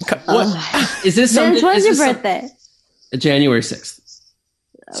 So, what is this? Vince, when's your birthday? January 6th.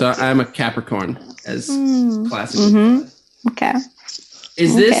 Okay. So I'm a Capricorn, as classic. Mm-hmm. Okay.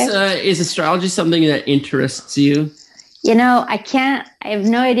 Is astrology something that interests you? I have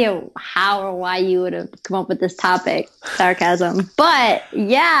no idea how or why you would have come up with this topic, sarcasm. But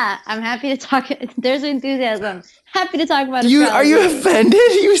yeah, I'm happy to talk. There's enthusiasm. Happy to talk about astrology. Are you offended?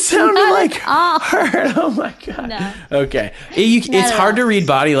 You sounded like hurt. Oh my God. No. Okay. It's hard to read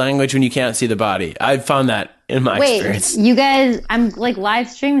body language when you can't see the body. I've found that in my experience. You guys, I'm like live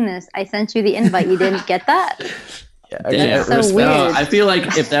streaming this. I sent you the invite. You didn't get that? Yeah. Okay. That's so weird. I feel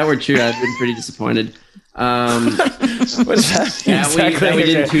like if that were true, I'd been pretty disappointed. What does that mean? Exactly. We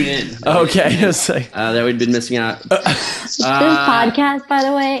didn't tune in. Okay. That we'd been missing out. This podcast, by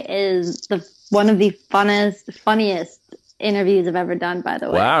the way, is one of the funniest interviews I've ever done, by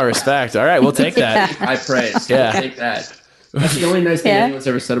the way. Wow, respect. All right, we'll take that. High praise. Yeah. We'll take that. That's the only nice thing anyone's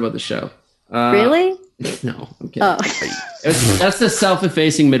ever said about the show. Really? No, I'm kidding. Oh. That's the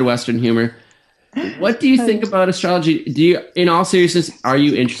self-effacing Midwestern humor. What do you think about astrology? In all seriousness, are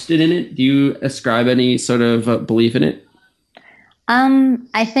you interested in it? Do you ascribe any sort of belief in it?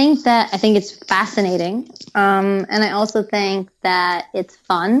 I think it's fascinating. And I also think that it's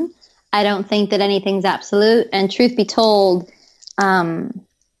fun. I don't think that anything's absolute. And truth be told, I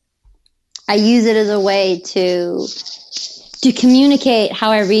use it as a way to communicate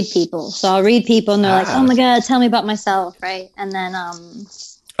how I read people. So I'll read people and they're like, oh my God, tell me about myself. Right. And then,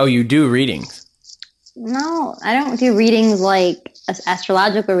 oh, you do readings? No, I don't do readings like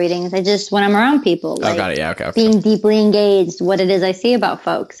astrological readings. I just, when I'm around people, like got it. Yeah, okay. Being deeply engaged, what it is I see about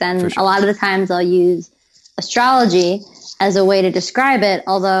folks. And a lot of the times I'll use astrology as a way to describe it,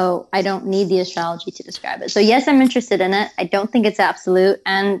 although I don't need the astrology to describe it. So yes, I'm interested in it. I don't think it's absolute,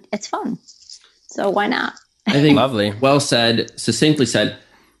 and it's fun. So why not? I think lovely. Well said, succinctly said.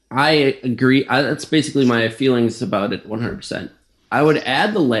 I agree. That's basically my feelings about it 100%. I would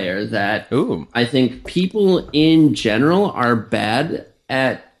add the layer that I think people in general are bad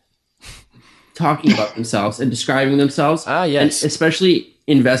at talking about themselves and describing themselves. Yes. And especially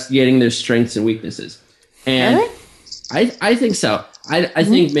investigating their strengths and weaknesses. And really? I think so. I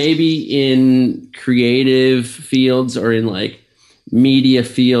think maybe in creative fields or in like media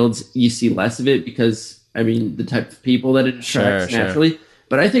fields, you see less of it because, I mean, the type of people that it attracts naturally. Sure.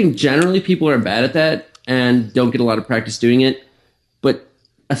 But I think generally people are bad at that and don't get a lot of practice doing it. But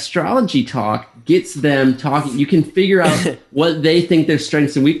astrology talk gets them talking. You can figure out what they think their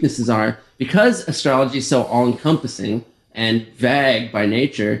strengths and weaknesses are. Because astrology is so all-encompassing and vague by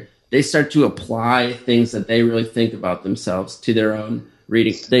nature, they start to apply things that they really think about themselves to their own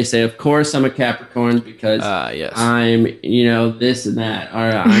reading. They say, of course, I'm a Capricorn because yes. I'm, this and that.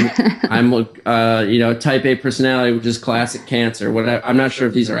 Or I'm type A personality, which is classic Cancer. Whatever. I'm not sure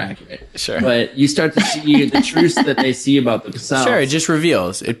if these are accurate. Sure. But you start to see the truths that they see about themselves. Sure, it just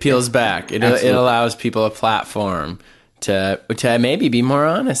reveals. It peels back. It allows people a platform to maybe be more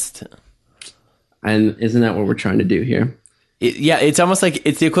honest. And isn't that what we're trying to do here? It's almost like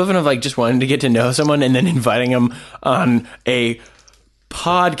it's the equivalent of like just wanting to get to know someone and then inviting them on a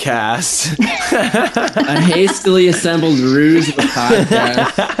podcast. A hastily assembled ruse of a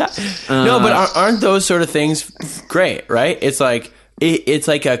podcast. No, but aren't those sort of things great, right? It's like it's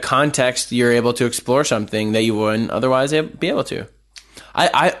like a context you're able to explore something that you wouldn't otherwise be able to.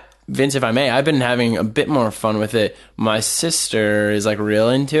 Vince, if I may, I've been having a bit more fun with it. My sister is like real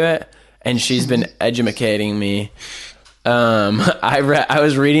into it, and she's been educating me. I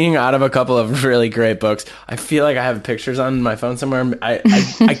was reading out of a couple of really great books. I feel like I have pictures on my phone somewhere.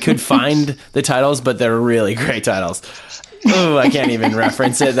 I could find the titles, but they're really great titles. Oh, I can't even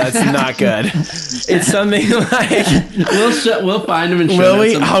reference it. That's not good. It's something like we'll find them and show will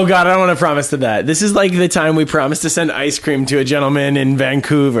we? Oh God, I don't want to promise to that. This is like the time we promised to send ice cream to a gentleman in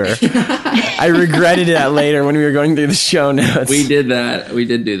Vancouver. I regretted that later when we were going through the show notes. We did that. We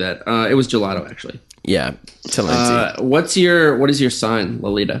did do that. It was gelato, actually. Yeah. To Lindsay. What is your sign,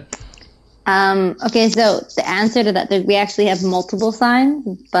 Lolita? Okay, so the answer to that, we actually have multiple signs,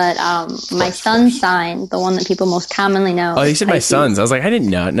 but my son's sign, the one that people most commonly know. Oh, you said my son's. I was like, I did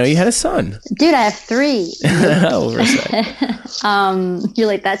not know you had a son. Dude, I have 3. Oversight. You're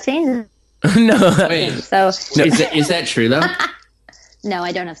like, that changes. No. Wait. So is that true though? No,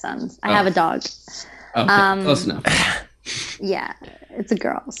 I don't have sons. I have a dog. Okay, close enough. Yeah, it's a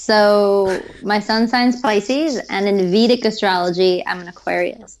girl. So my sun sign's Pisces, and in Vedic astrology, I'm an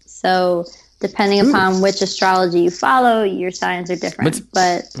Aquarius. So depending upon which astrology you follow, your signs are different.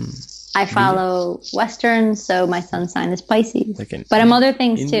 But I follow Western, so my sun sign is Pisces. But I'm other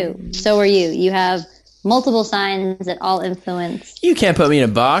things too. So are you. You have multiple signs that all influence. You can't put me in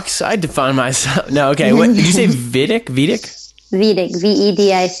a box. I define myself. No, okay. What did you say? Vedic? Vedic, Vedic.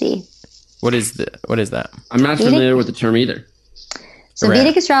 What is that? I'm not familiar with the term either. So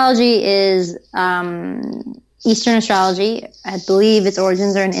Vedic astrology is Eastern astrology. I believe its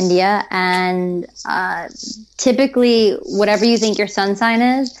origins are in India. And typically, whatever you think your sun sign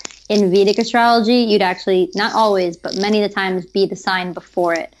is, in Vedic astrology, you'd actually, not always, but many of the times, be the sign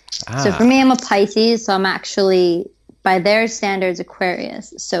before it. So for me, I'm a Pisces, so I'm actually, by their standards,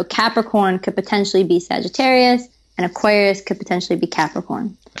 Aquarius. So Capricorn could potentially be Sagittarius, and Aquarius could potentially be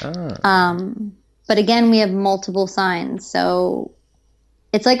Capricorn. But again, we have multiple signs. So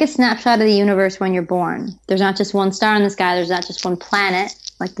it's like a snapshot of the universe when you're born. There's not just one star in the sky. There's not just one planet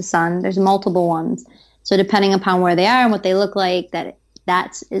like the sun. There's multiple ones. So depending upon where they are and what they look like,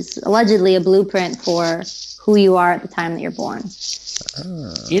 that is allegedly a blueprint for who you are at the time that you're born.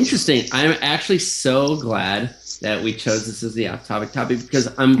 Interesting. I'm actually so glad that we chose this as the off-topic topic because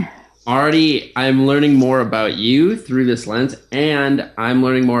I'm learning more about you through this lens, and I'm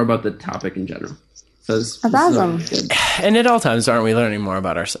learning more about the topic in general. So that's awesome. And at all times, aren't we learning more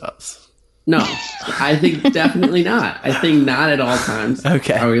about ourselves? No, I think definitely not. I think not at all times.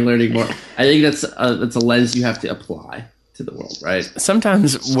 Okay. Are we learning more? I think that's a lens you have to apply to the world, right?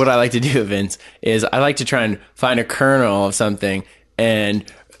 Sometimes what I like to do, Vince, is I like to try and find a kernel of something and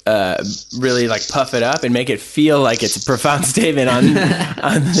really like puff it up and make it feel like it's a profound statement on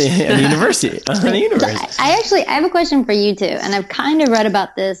the university, on the universe. I have a question for you too, and I've kind of read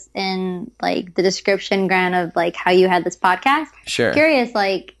about this in like the description, Grant, of like how you had this podcast. Sure. Curious,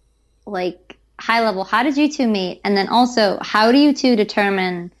 like high level, how did you two meet, and then also how do you two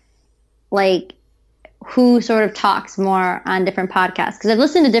determine like who sort of talks more on different podcasts? Because I've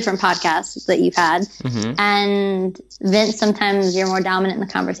listened to different podcasts that you've had, and Vince, sometimes you're more dominant in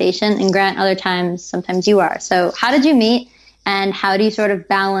the conversation, and Grant, other times, sometimes you are. So how did you meet, and how do you sort of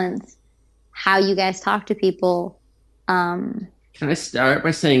balance how you guys talk to people? Can I start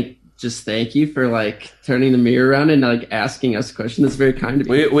by saying just thank you for like turning the mirror around and like asking us a question? That's very kind of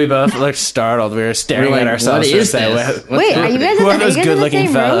you. We both looked startled. We were staring at ourselves. What is this? Wait, are you guys who are those good-looking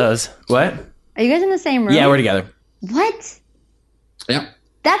fellows? What? Are you guys in the same room? Yeah, we're together. What? Yeah.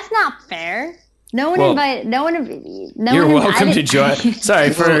 That's not fair. No one invited. No one. You're welcome to join.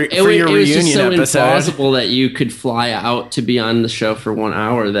 Sorry for your reunion episode. It was just so impossible that you could fly out to be on the show for 1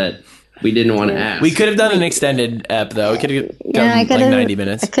 hour that we didn't want to ask. We could have done an extended ep though. We could have done like 90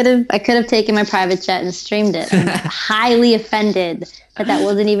 minutes. I could have taken my private jet and streamed it. I'm highly offended that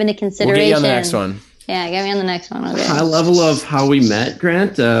wasn't even a consideration. We'll get you on the next one. Yeah, get me on the next one. Okay. High level of how we met,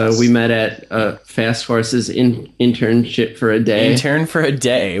 Grant. We met at Fast Horse's internship for a day. Intern for a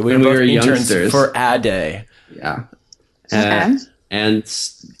day. We were youngsters for a day. Yeah. Okay. And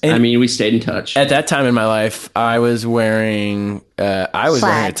I mean, we stayed in touch. At that time in my life, I was wearing a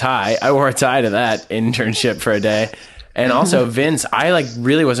tie. I wore a tie to that internship for a day. And also Vince, I like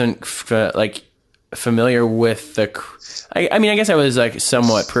really wasn't familiar with I mean, I guess I was like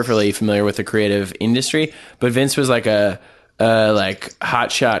somewhat peripherally familiar with the creative industry, but Vince was like a like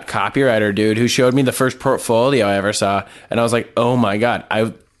hotshot copywriter dude who showed me the first portfolio I ever saw. And I was like, oh my God.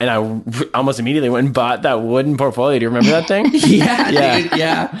 I almost immediately went and bought that wooden portfolio. Do you remember that thing? Yeah. Dude,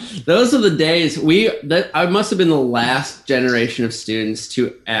 yeah. Those are the days I must have been the last generation of students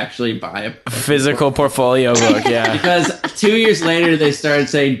to actually buy a physical portfolio book. Yeah. Because 2 years later, they started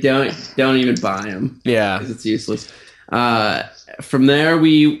saying, don't even buy them. Yeah. Because it's useless. From there,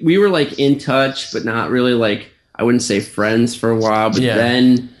 we were like in touch, but not really like, I wouldn't say friends for a while, but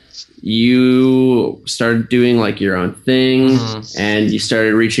then you started doing like your own thing and you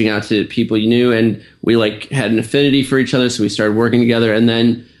started reaching out to people you knew, and we like had an affinity for each other. So we started working together. And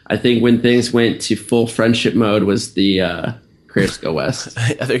then I think when things went to full friendship mode was the Creatives Go West.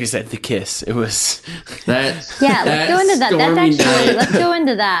 I think you said the kiss. It was that. Yeah, let's go into that. That's actually, let's go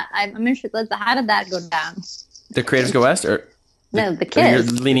into that. I'm interested. How did that go down? The Creatives Go West, or no, the kiss.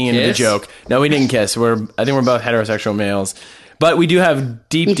 You're leaning into the joke. No, we didn't kiss. I think we're both heterosexual males, but we do have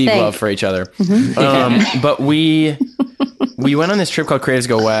deep love for each other. But we went on this trip called Creatives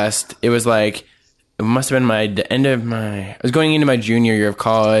Go West. It was like, it must have been I was going into my junior year of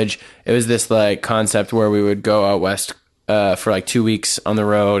college. It was this like concept where we would go out west for like 2 weeks on the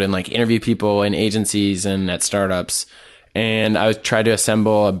road and like interview people in agencies and at startups. And I was trying to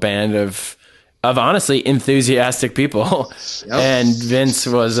assemble a band of honestly enthusiastic people. Yep. And Vince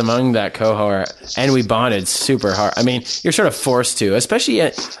was among that cohort, and we bonded super hard. I mean, you're sort of forced to, especially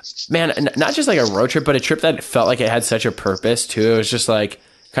not just like a road trip, but a trip that felt like it had such a purpose too. It was just like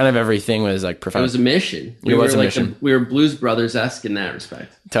kind of everything was like profound. It was a mission. It was a mission. We were Blues Brothers-esque in that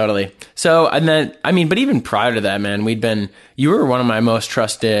respect. Totally. So, and then, I mean, but even prior to that, man, you were one of my most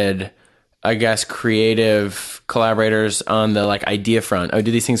trusted, I guess, creative collaborators on the like idea front. I would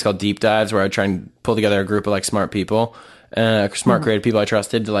do these things called deep dives where I would try and pull together a group of like smart people, creative people I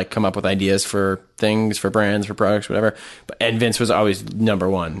trusted to like come up with ideas for things, for brands, for products, whatever. And Vince was always number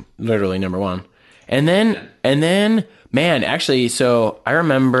one, literally number one. And then, man, actually, so I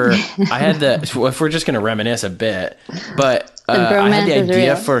remember I had if we're just going to reminisce a bit, but I had the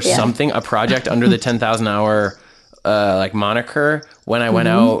idea for something, a project under the 10,000 hour like moniker when I went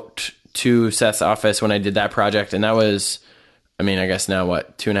out to Seth's office when I did that project. And that was, I mean, I guess now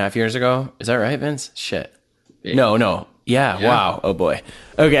what, 2.5 years ago? Is that right, Vince? Shit. No. Yeah. Wow. Oh boy.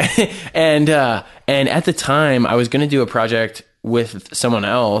 Okay. And at the time I was going to do a project with someone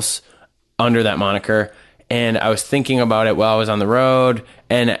else under that moniker. And I was thinking about it while I was on the road.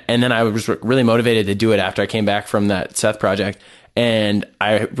 And then I was really motivated to do it after I came back from that Seth project. And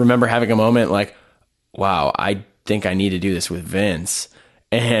I remember having a moment like, wow, I think I need to do this with Vince.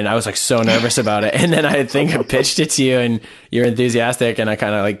 And I was like so nervous about it. And then I think I pitched it to you and you're enthusiastic, and I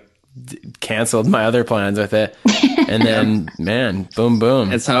kind of like canceled my other plans with it. And then, man, boom, boom.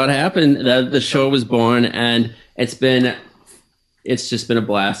 That's how it happened. The show was born, and it's just been a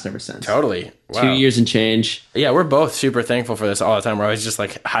blast ever since. Totally. Wow. 2 years and change. Yeah, we're both super thankful for this all the time. We're always just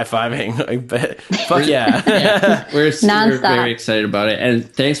like high-fiving. Like, fuck yeah. We're very excited about it. And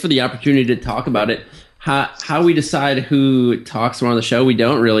thanks for the opportunity to talk about it. How we decide who talks on the show, we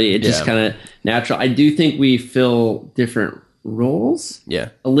don't really. It's just kind of natural. I do think we fill different roles. Yeah.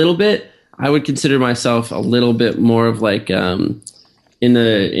 A little bit. I would consider myself a little bit more of like in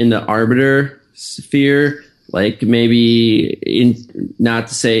the arbiter sphere, like maybe not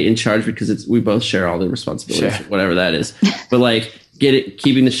to say in charge because we both share all the responsibilities, whatever that is. But like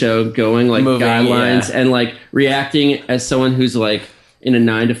keeping the show going, like moving, guidelines and like reacting as someone who's like in a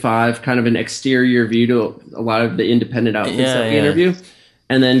 9-to-5 kind of an exterior view to a lot of the independent outlets that we interview.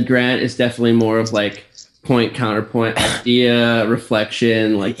 And then Grant is definitely more of like point, counterpoint, idea,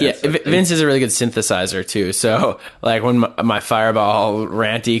 reflection, like that. Yeah, Vince is a really good synthesizer too. So like when my fireball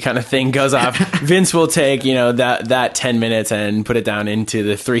ranty kind of thing goes off, Vince will take, that 10 minutes and put it down into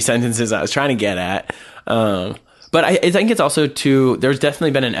the 3 sentences I was trying to get at. But I think it's also there's definitely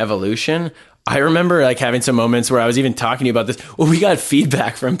been an evolution. I remember like having some moments where I was even talking to you about this. Well, we got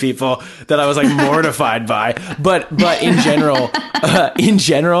feedback from people that I was like mortified by, but in general,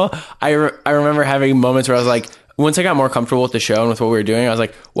 I remember having moments where I was like, once I got more comfortable with the show and with what we were doing, I was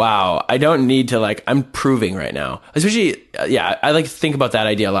like, wow, I don't need to like, I'm proving right now. Especially, I like to think about that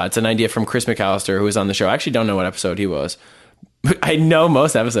idea a lot. It's an idea from Chris McAllister, who was on the show. I actually don't know what episode he was. I know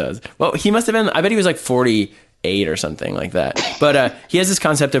most episodes. Well, he must have been, I bet he was like 48 or something like that. But he has this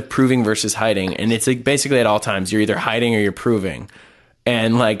concept of proving versus hiding. And it's like basically at all times, you're either hiding or you're proving.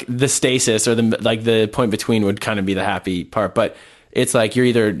 And like the stasis or the point between would kind of be the happy part. But it's like you're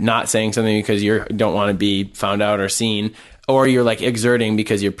either not saying something because you don't want to be found out or seen, or you're like exerting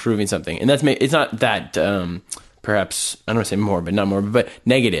because you're proving something. And it's not that perhaps, I don't want to say morbid, not morbid, but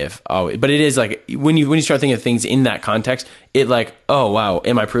negative always. But it is like when you start thinking of things in that context, it like, oh wow,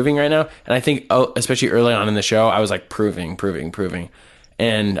 am I proving right now? And I think especially early on in the show, I was like proving.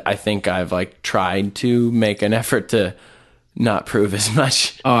 And I think I've like tried to make an effort to not prove as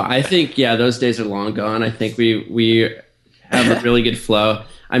much. Oh, I think those days are long gone. I think we have a really good flow.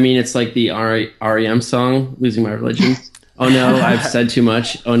 I mean, it's like the REM song, Losing My Religion. Oh no, I've said too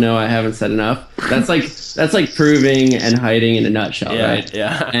much. Oh no, I haven't said enough. That's like proving and hiding in a nutshell, right?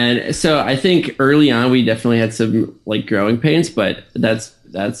 Yeah. And so I think early on we definitely had some like growing pains, but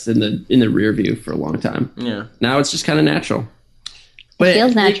that's in the rear view for a long time. Yeah. Now it's just kind of natural. But it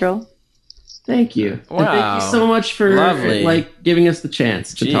feels natural. Thank you. Wow. And thank you so much for like giving us the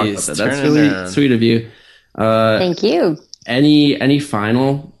chance to talk about that. That's really sweet of you. Thank you. Any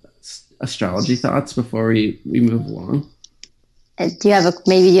final astrology thoughts before we move along? Do you have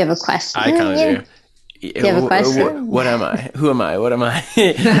a question? I kind of do. Do you have a question? What am I? Who am I? What am I?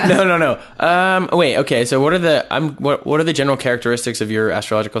 No. Wait. Okay. So what are the general characteristics of your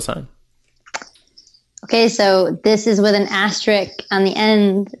astrological sign? Okay, so this is with an asterisk on the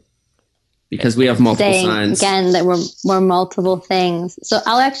end. Because we have multiple signs. Again, that we're multiple things. So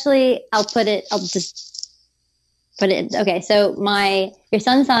I'll just put it. Okay, so your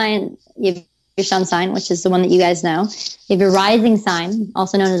sun sign, you have your sun sign, which is the one that you guys know. You have your rising sign,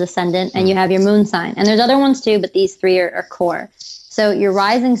 also known as ascendant, and you have your moon sign. And there's other ones too, but these three are core. So your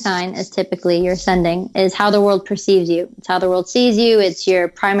rising sign is typically your ascending, is how the world perceives you. It's how the world sees you. It's your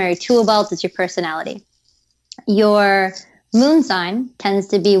primary tool belt. It's your personality. Your moon sign tends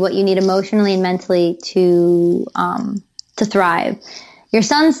to be what you need emotionally and mentally to thrive. Your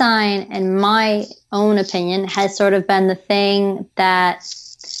sun sign, in my own opinion, has sort of been the thing that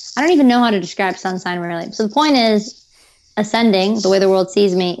I don't even know how to describe sun sign really. So the point is, ascending, the way the world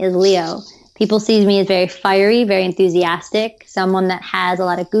sees me, is Leo. People see me as very fiery, very enthusiastic, someone that has a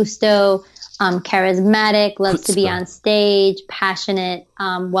lot of gusto, charismatic, loves to be on stage, passionate,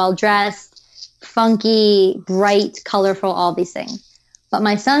 well-dressed, funky, bright, colorful, all these things. But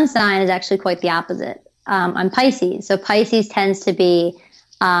my sun sign is actually quite the opposite. I'm Pisces. So Pisces tends to be,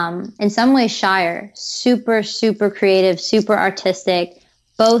 in some ways, shyer, super, super creative, super artistic.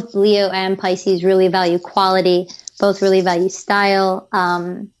 Both Leo and Pisces really value quality. Both really value style.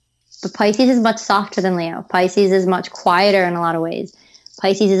 But Pisces is much softer than Leo. Pisces is much quieter in a lot of ways.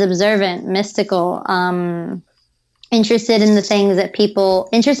 Pisces is observant, mystical, interested in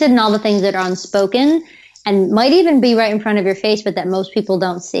all the things that are unspoken and might even be right in front of your face, but that most people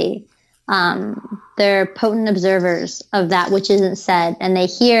don't see. They're potent observers of that which isn't said, and they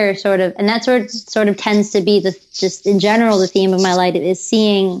hear and that sort of tends to be just in general, the theme of my life is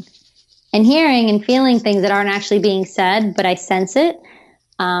seeing and hearing and feeling things that aren't actually being said, but I sense it.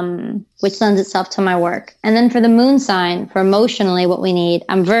 Which lends itself to my work. And then for the moon sign, for emotionally what we need,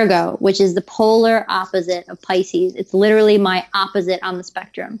 I'm Virgo, which is the polar opposite of Pisces. It's literally my opposite on the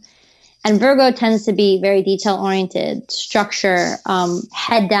spectrum. And Virgo tends to be very detail-oriented, structure,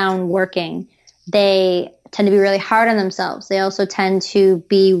 head down working. They tend to be really hard on themselves. They also tend to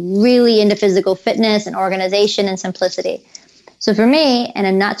be really into physical fitness and organization and simplicity. So for me, in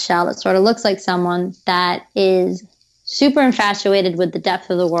a nutshell, it sort of looks like someone that is super infatuated with the depth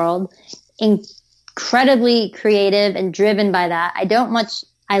of the world, incredibly creative and driven by that.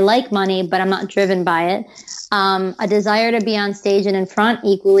 I like money, but I'm not driven by it. A desire to be on stage and in front,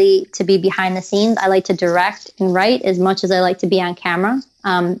 equally to be behind the scenes. I like to direct and write as much as I like to be on camera.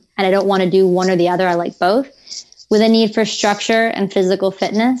 And I don't want to do one or the other. I like both. With a need for structure and physical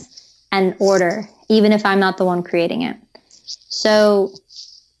fitness and order, even if I'm not the one creating it. So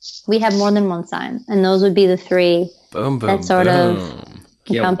we have more than one sign, and those would be the three. Boom, boom, that sort of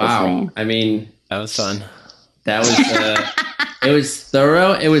wow. me. I mean, that was fun. That was it was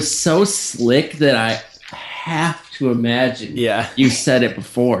thorough. It was so slick that I have to imagine. Yeah, you said it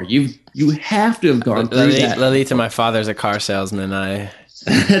before. You have to have gone through that. Lalita, my father's a car salesman.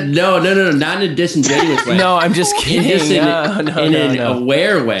 No, not in a disingenuous way. No, I'm just kidding. Just in an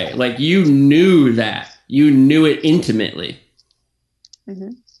aware way. Like you knew that. You knew it intimately. Mm-hmm.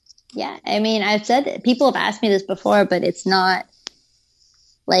 Yeah, I mean, I've said people have asked me this before, but it's not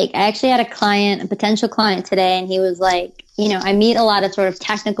like I actually had a potential client today, and he was like, I meet a lot of sort of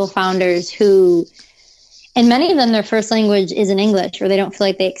technical founders who, and many of them, their first language isn't English, or they don't feel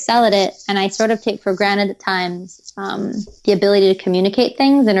like they excel at it. And I sort of take for granted at times the ability to communicate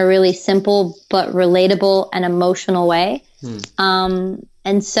things in a really simple but relatable and emotional way.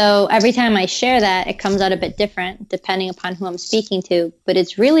 And so every time I share that, it comes out a bit different depending upon who I'm speaking to. But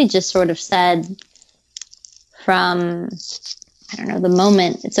it's really just sort of said from, I don't know, the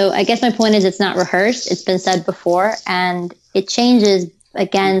moment. So I guess my point is it's not rehearsed. It's been said before, and it changes,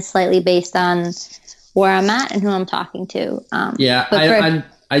 again, slightly based on where I'm at and who I'm talking to.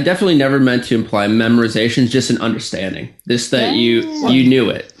 I definitely never meant to imply memorization, just an understanding. Just that you knew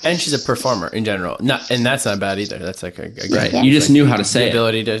it. And she's a performer in general. And that's not bad either. That's like a right. Yeah. You just knew how to say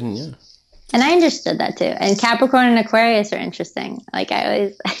ability to, yeah. And I understood that too. And Capricorn and Aquarius are interesting. Like I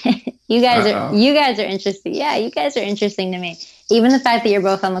always, you guys are interesting. Yeah, you guys are interesting to me. Even the fact that you're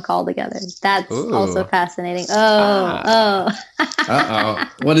both on the call together, that's also fascinating. Uh-oh.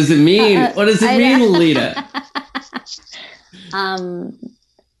 What does it mean? What does it mean, Lolita?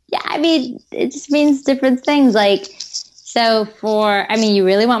 Yeah, I mean, it just means different things. Like, so you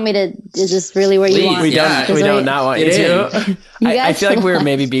really want me to, is this really where you want? We don't not want you to. I feel like we were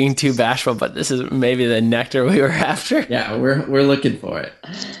maybe being too bashful, but this is maybe the nectar we were after. Yeah, we're looking for it.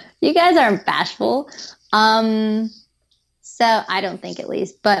 You guys aren't bashful. So I don't think, at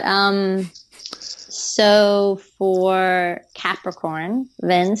least, but, so for Capricorn,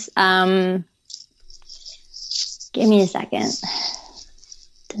 Vince, give me a second.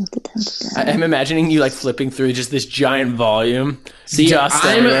 I'm imagining you like flipping through just this giant volume.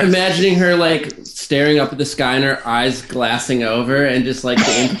 I'm imagining her like staring up at the sky and her eyes glassing over and just like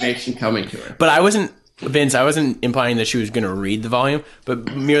the information coming to her. But I wasn't implying that she was going to read the volume,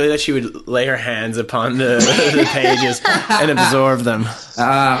 but merely that she would lay her hands upon the pages and absorb them.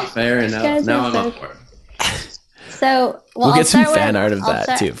 Fair enough. Now I'm up for it. So we'll get some fan art of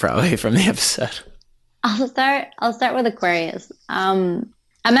that too, probably from the episode. I'll start with Aquarius.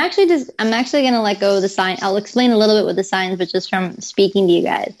 I'm actually going to let go of the sign. I'll explain a little bit with the signs, but just from speaking to you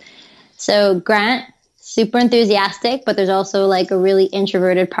guys. So Grant, super enthusiastic, but there's also like a really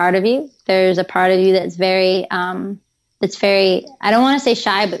introverted part of you. There's a part of you that's very, I don't want to say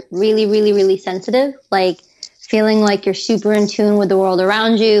shy, but really, really, really sensitive. Like feeling like you're super in tune with the world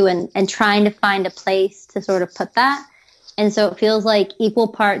around you and trying to find a place to sort of put that. And so it feels like equal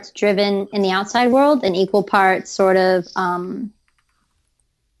parts driven in the outside world and equal parts sort of, almost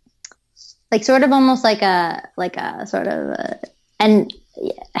like a sort of, and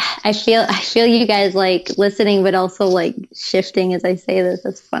I feel you guys like listening, but also like shifting as I say this.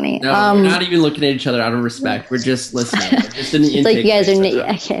 That's funny. No, we're not even looking at each other out of respect. We're just listening. We're just in the it's like you guys are,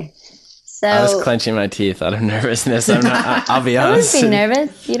 okay. So I was clenching my teeth out of nervousness. I'll be honest. Don't be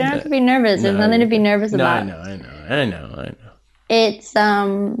nervous. You don't have to be nervous. There's nothing to be nervous about. I know. It's,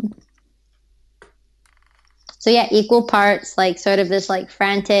 so yeah, equal parts, like sort of this like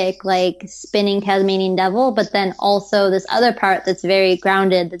frantic, like spinning Tasmanian devil, but then also this other part that's very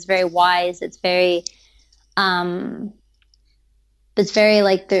grounded, that's very wise, that's very like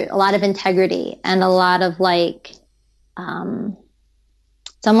there a lot of integrity and a lot of like,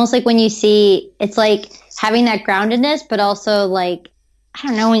 it's almost like when you see, it's like having that groundedness, but also like, I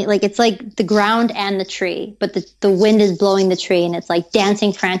don't know, like it's like the ground and the tree, but the wind is blowing the tree and it's like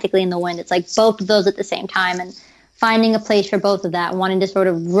dancing frantically in the wind. It's like both of those at the same time and finding a place for both of that, wanting to sort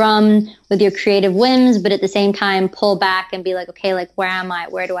of run with your creative whims, but at the same time pull back and be like, okay, like where am I?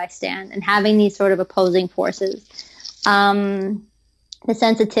 Where do I stand? And having these sort of opposing forces. The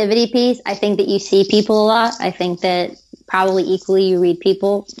sensitivity piece, I think that you see people a lot. I think that probably equally you read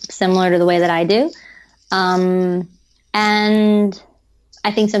people similar to the way that I do. And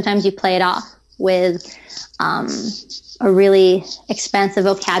I think sometimes you play it off with a really expansive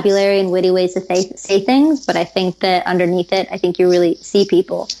vocabulary and witty ways to say things. But I think that underneath it, I think you really see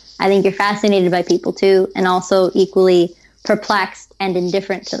people. I think you're fascinated by people too, and also equally perplexed and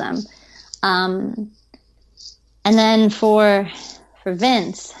indifferent to them. And then for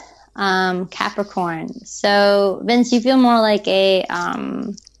Vince, Capricorn. So Vince, you feel more like a,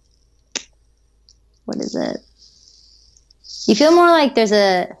 what is it? You feel more like there's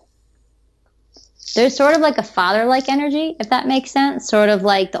sort of like a father-like energy, if that makes sense. Sort of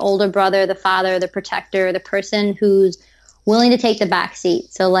like the older brother, the father, the protector, the person who's willing to take the back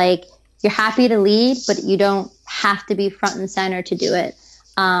seat. So like you're happy to lead, but you don't have to be front and center to do it.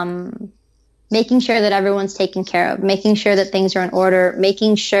 Making sure that everyone's taken care of, making sure that things are in order,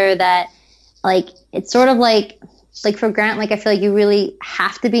 making sure that like, it's sort of like like for Grant, like I feel like you really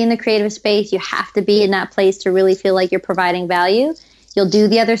have to be in the creative space. You have to be in that place to really feel like you're providing value. You'll do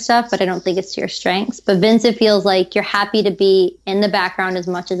the other stuff, but I don't think it's to your strengths. But Vince, it feels like you're happy to be in the background as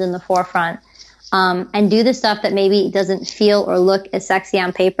much as in the forefront, and do the stuff that maybe doesn't feel or look as sexy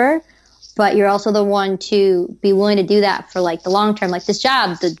on paper, but you're also the one to be willing to do that for like the long term. Like this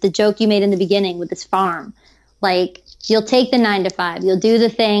job, the joke you made in the beginning with this farm, like you'll take the 9 to 5, you'll do the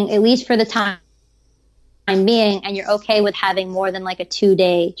thing, at least for the time being, and you're okay with having more than like a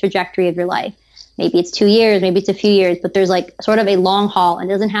 2-day trajectory of your life. Maybe it's 2 years, maybe it's a few years, but there's like sort of a long haul, and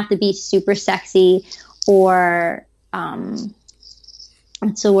it doesn't have to be super sexy or,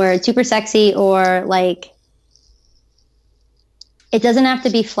 what's the word? Super sexy, or like, it doesn't have to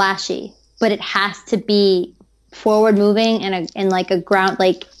be flashy, but it has to be forward moving and in like a ground,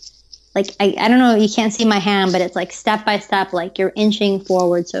 like I don't know, you can't see my hand, but it's like step by step, like you're inching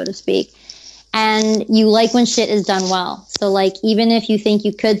forward, so to speak. And you like when shit is done well. So like, even if you think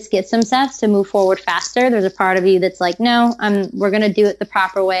you could skip some steps to move forward faster, there's a part of you that's like, no, we're going to do it the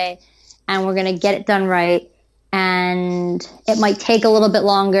proper way, and we're going to get it done right. And it might take a little bit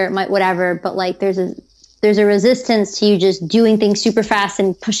longer, it might whatever, but like there's a resistance to you just doing things super fast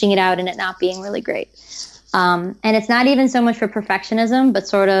and pushing it out and it not being really great. And it's not even so much for perfectionism, but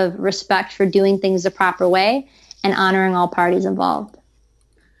sort of respect for doing things the proper way and honoring all parties involved.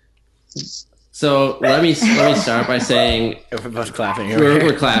 So let me start by saying we're both clapping.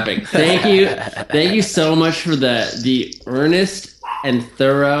 We're clapping. Thank you so much for the earnest and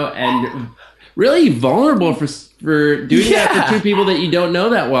thorough and really vulnerable for doing that for two people that you don't know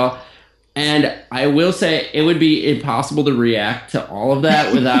that well. And I will say it would be impossible to react to all of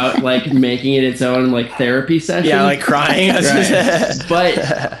that without like making it its own like therapy session. Yeah, like crying. Right. But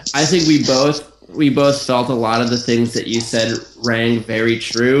I think we both felt a lot of the things that you said rang very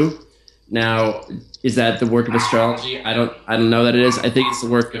true. Now, is that the work of astrology? I don't know that it is. I think it's the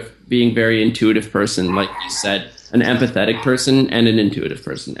work of being a very intuitive person, like you said, an empathetic person and an intuitive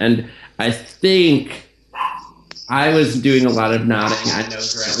person. And I think I was doing a lot of nodding. I know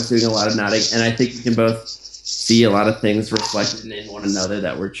Grant was doing a lot of nodding, and I think we can both see a lot of things reflected in one another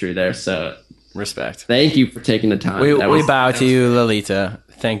that were true there. So, respect. Thank you for taking the time. We bow to you, Lolita.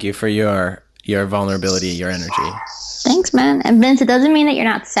 Thank you for your vulnerability, your energy. Thanks, man. And Vince, it doesn't mean that you're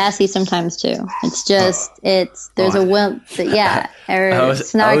not sassy sometimes too. It's just there's a will, or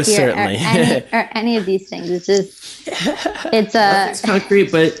snarky, certainly. or any of these things. It's just it's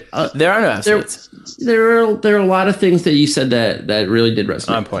concrete, but there are no aspects. There are a lot of things that you said that really did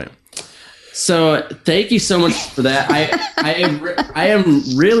resonate. On point. So thank you so much for that. I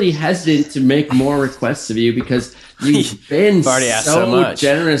am really hesitant to make more requests of you because you've been so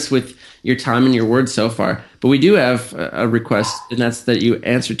generous with your time and your words so far. But we do have a request, and that's that you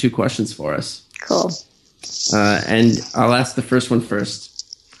answer 2 questions for us. Cool. And I'll ask the first one first.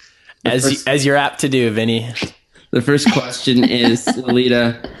 As you're apt to do, Vinny. The first question is,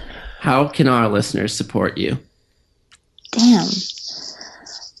 Lolita, how can our listeners support you? Damn.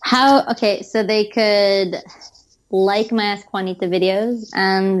 Okay, so they could like my Ask Juanita videos,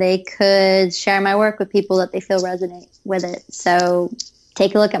 and they could share my work with people that they feel resonate with it. So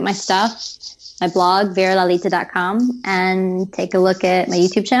take a look at my stuff, my blog, veralalita.com, and take a look at my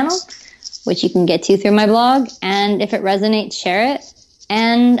YouTube channel, which you can get to through my blog. And if it resonates, share it.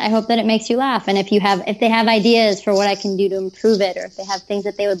 And I hope that it makes you laugh. And if they have ideas for what I can do to improve it, or if they have things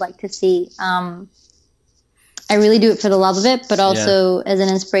that they would like to see, I really do it for the love of it, but also as an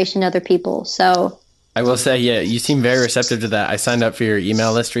inspiration to other people. So I will say, you seem very receptive to that. I signed up for your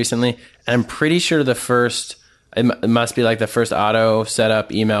email list recently, and I'm pretty sure it must be like the first auto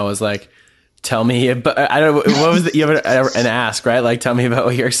setup email was like, tell me about, I don't know, what was you have an ask, right? Like, tell me about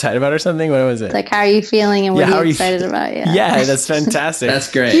what you're excited about or something. What was it? Like, how are you feeling and what are you excited about? Yeah, that's fantastic.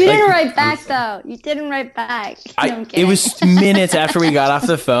 That's great. You didn't write back though. You didn't write back. It was minutes after we got off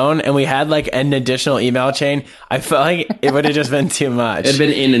the phone and we had like an additional email chain. I felt like it would have just been too much. It'd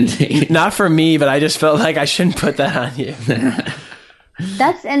been inundated. Not for me, but I just felt like I shouldn't put that on you.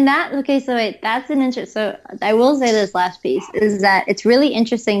 That's an interest. So I will say this last piece is that it's really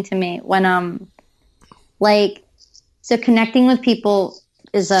interesting to me when so connecting with people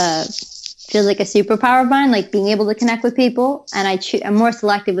feels like a superpower of mine, like being able to connect with people, and I'm more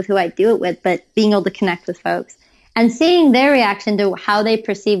selective with who I do it with, but being able to connect with folks and seeing their reaction to how they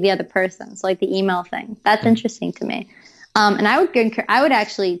perceive the other person. So like the email thing, that's interesting to me. And I would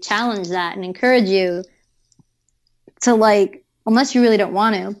actually challenge that and encourage you to like, unless you really don't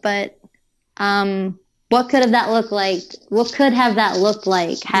want to, but what could have that looked like? What could have that looked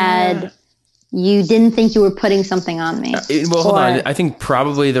like had you didn't think you were putting something on me. Hold on. I think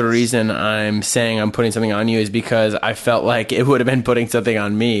probably the reason I'm saying I'm putting something on you is because I felt like it would have been putting something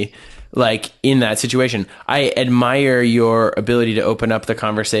on me, like in that situation. I admire your ability to open up the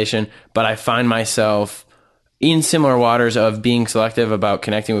conversation, but I find myself in similar waters of being selective about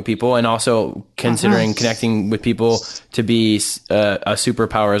connecting with people, and also considering connecting with people to be a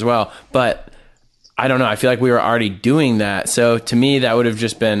superpower as well. But I don't know. I feel like we were already doing that. So to me, that would have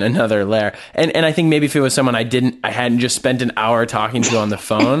just been another layer. And I think maybe if it was someone I hadn't just spent an hour talking to on the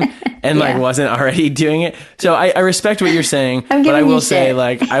phone and like wasn't already doing it. So I respect what you're saying, but I will say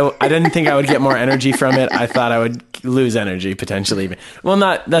like, I didn't think I would get more energy from it. I thought I would lose energy potentially. Even. Well,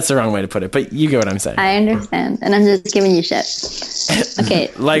 that's the wrong way to put it, but you get what I'm saying. I understand. And I'm just giving you shit.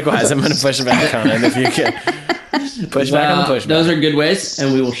 Okay. Likewise, I'm going to push back on it if you can. Push back on the push back. Those are good ways,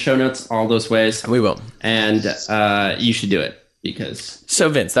 and we will show notes all those ways. We will. And you should do it because... So,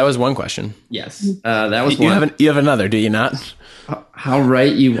 Vince, that was one question. Yes. That was one. You have another, do you not? How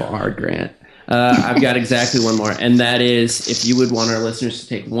right you are, Grant. I've got exactly one more, and that is, if you would want our listeners to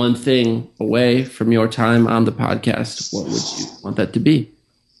take one thing away from your time on the podcast, what would you want that to be?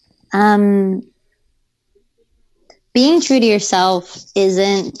 Being true to yourself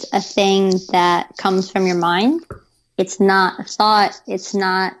isn't a thing that comes from your mind. It's not a thought. It's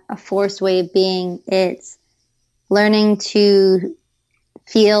not a forced way of being. It's learning to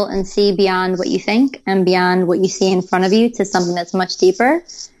feel and see beyond what you think and beyond what you see in front of you to something that's much deeper.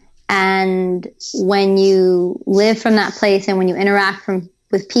 And when you live from that place and when you interact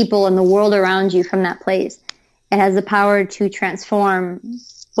with people and the world around you from that place, it has the power to transform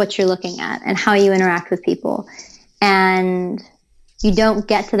what you're looking at and how you interact with people. And you don't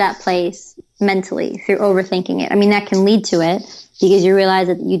get to that place mentally through overthinking it. I mean, that can lead to it because you realize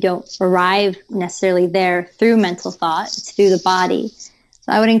that you don't arrive necessarily there through mental thought. It's through the body.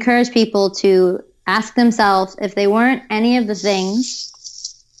 So I would encourage people to ask themselves if they weren't any of the things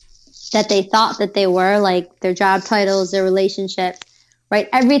that they thought that they were, like their job titles, their relationships, write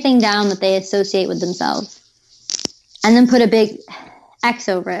everything down that they associate with themselves. And then put a big X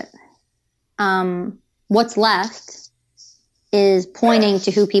over it. What's left is pointing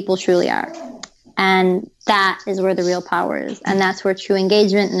to who people truly are. And that is where the real power is. And that's where true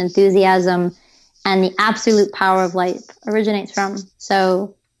engagement and enthusiasm and the absolute power of life originates from.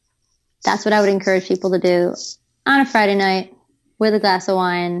 So that's what I would encourage people to do on a Friday night with a glass of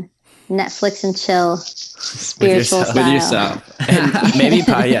wine, Netflix and chill, spiritual style. With yourself.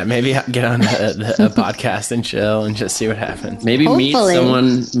 And maybe get on a podcast and chill and just see what happens. Maybe meet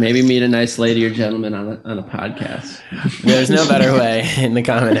someone, maybe meet a nice lady or gentleman on a podcast. There's no better way in the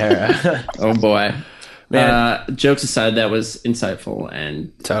common era. Oh boy. Man. Jokes aside, that was insightful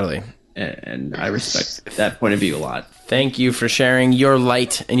and totally. And I respect that point of view a lot. Thank you for sharing your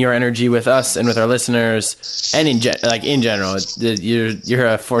light and your energy with us and with our listeners, and in general. You're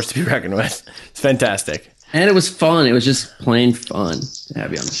a force to be reckoned with. It's fantastic, and it was fun. It was just plain fun to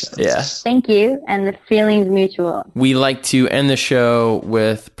have you on the show. Yeah, thank you, and the feeling's mutual. We like to end the show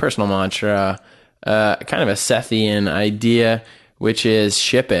with personal mantra, kind of a Sethian idea, which is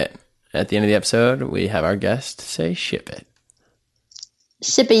ship it. At the end of the episode, we have our guest say ship it.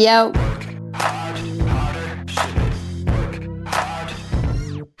 Ship it, yo.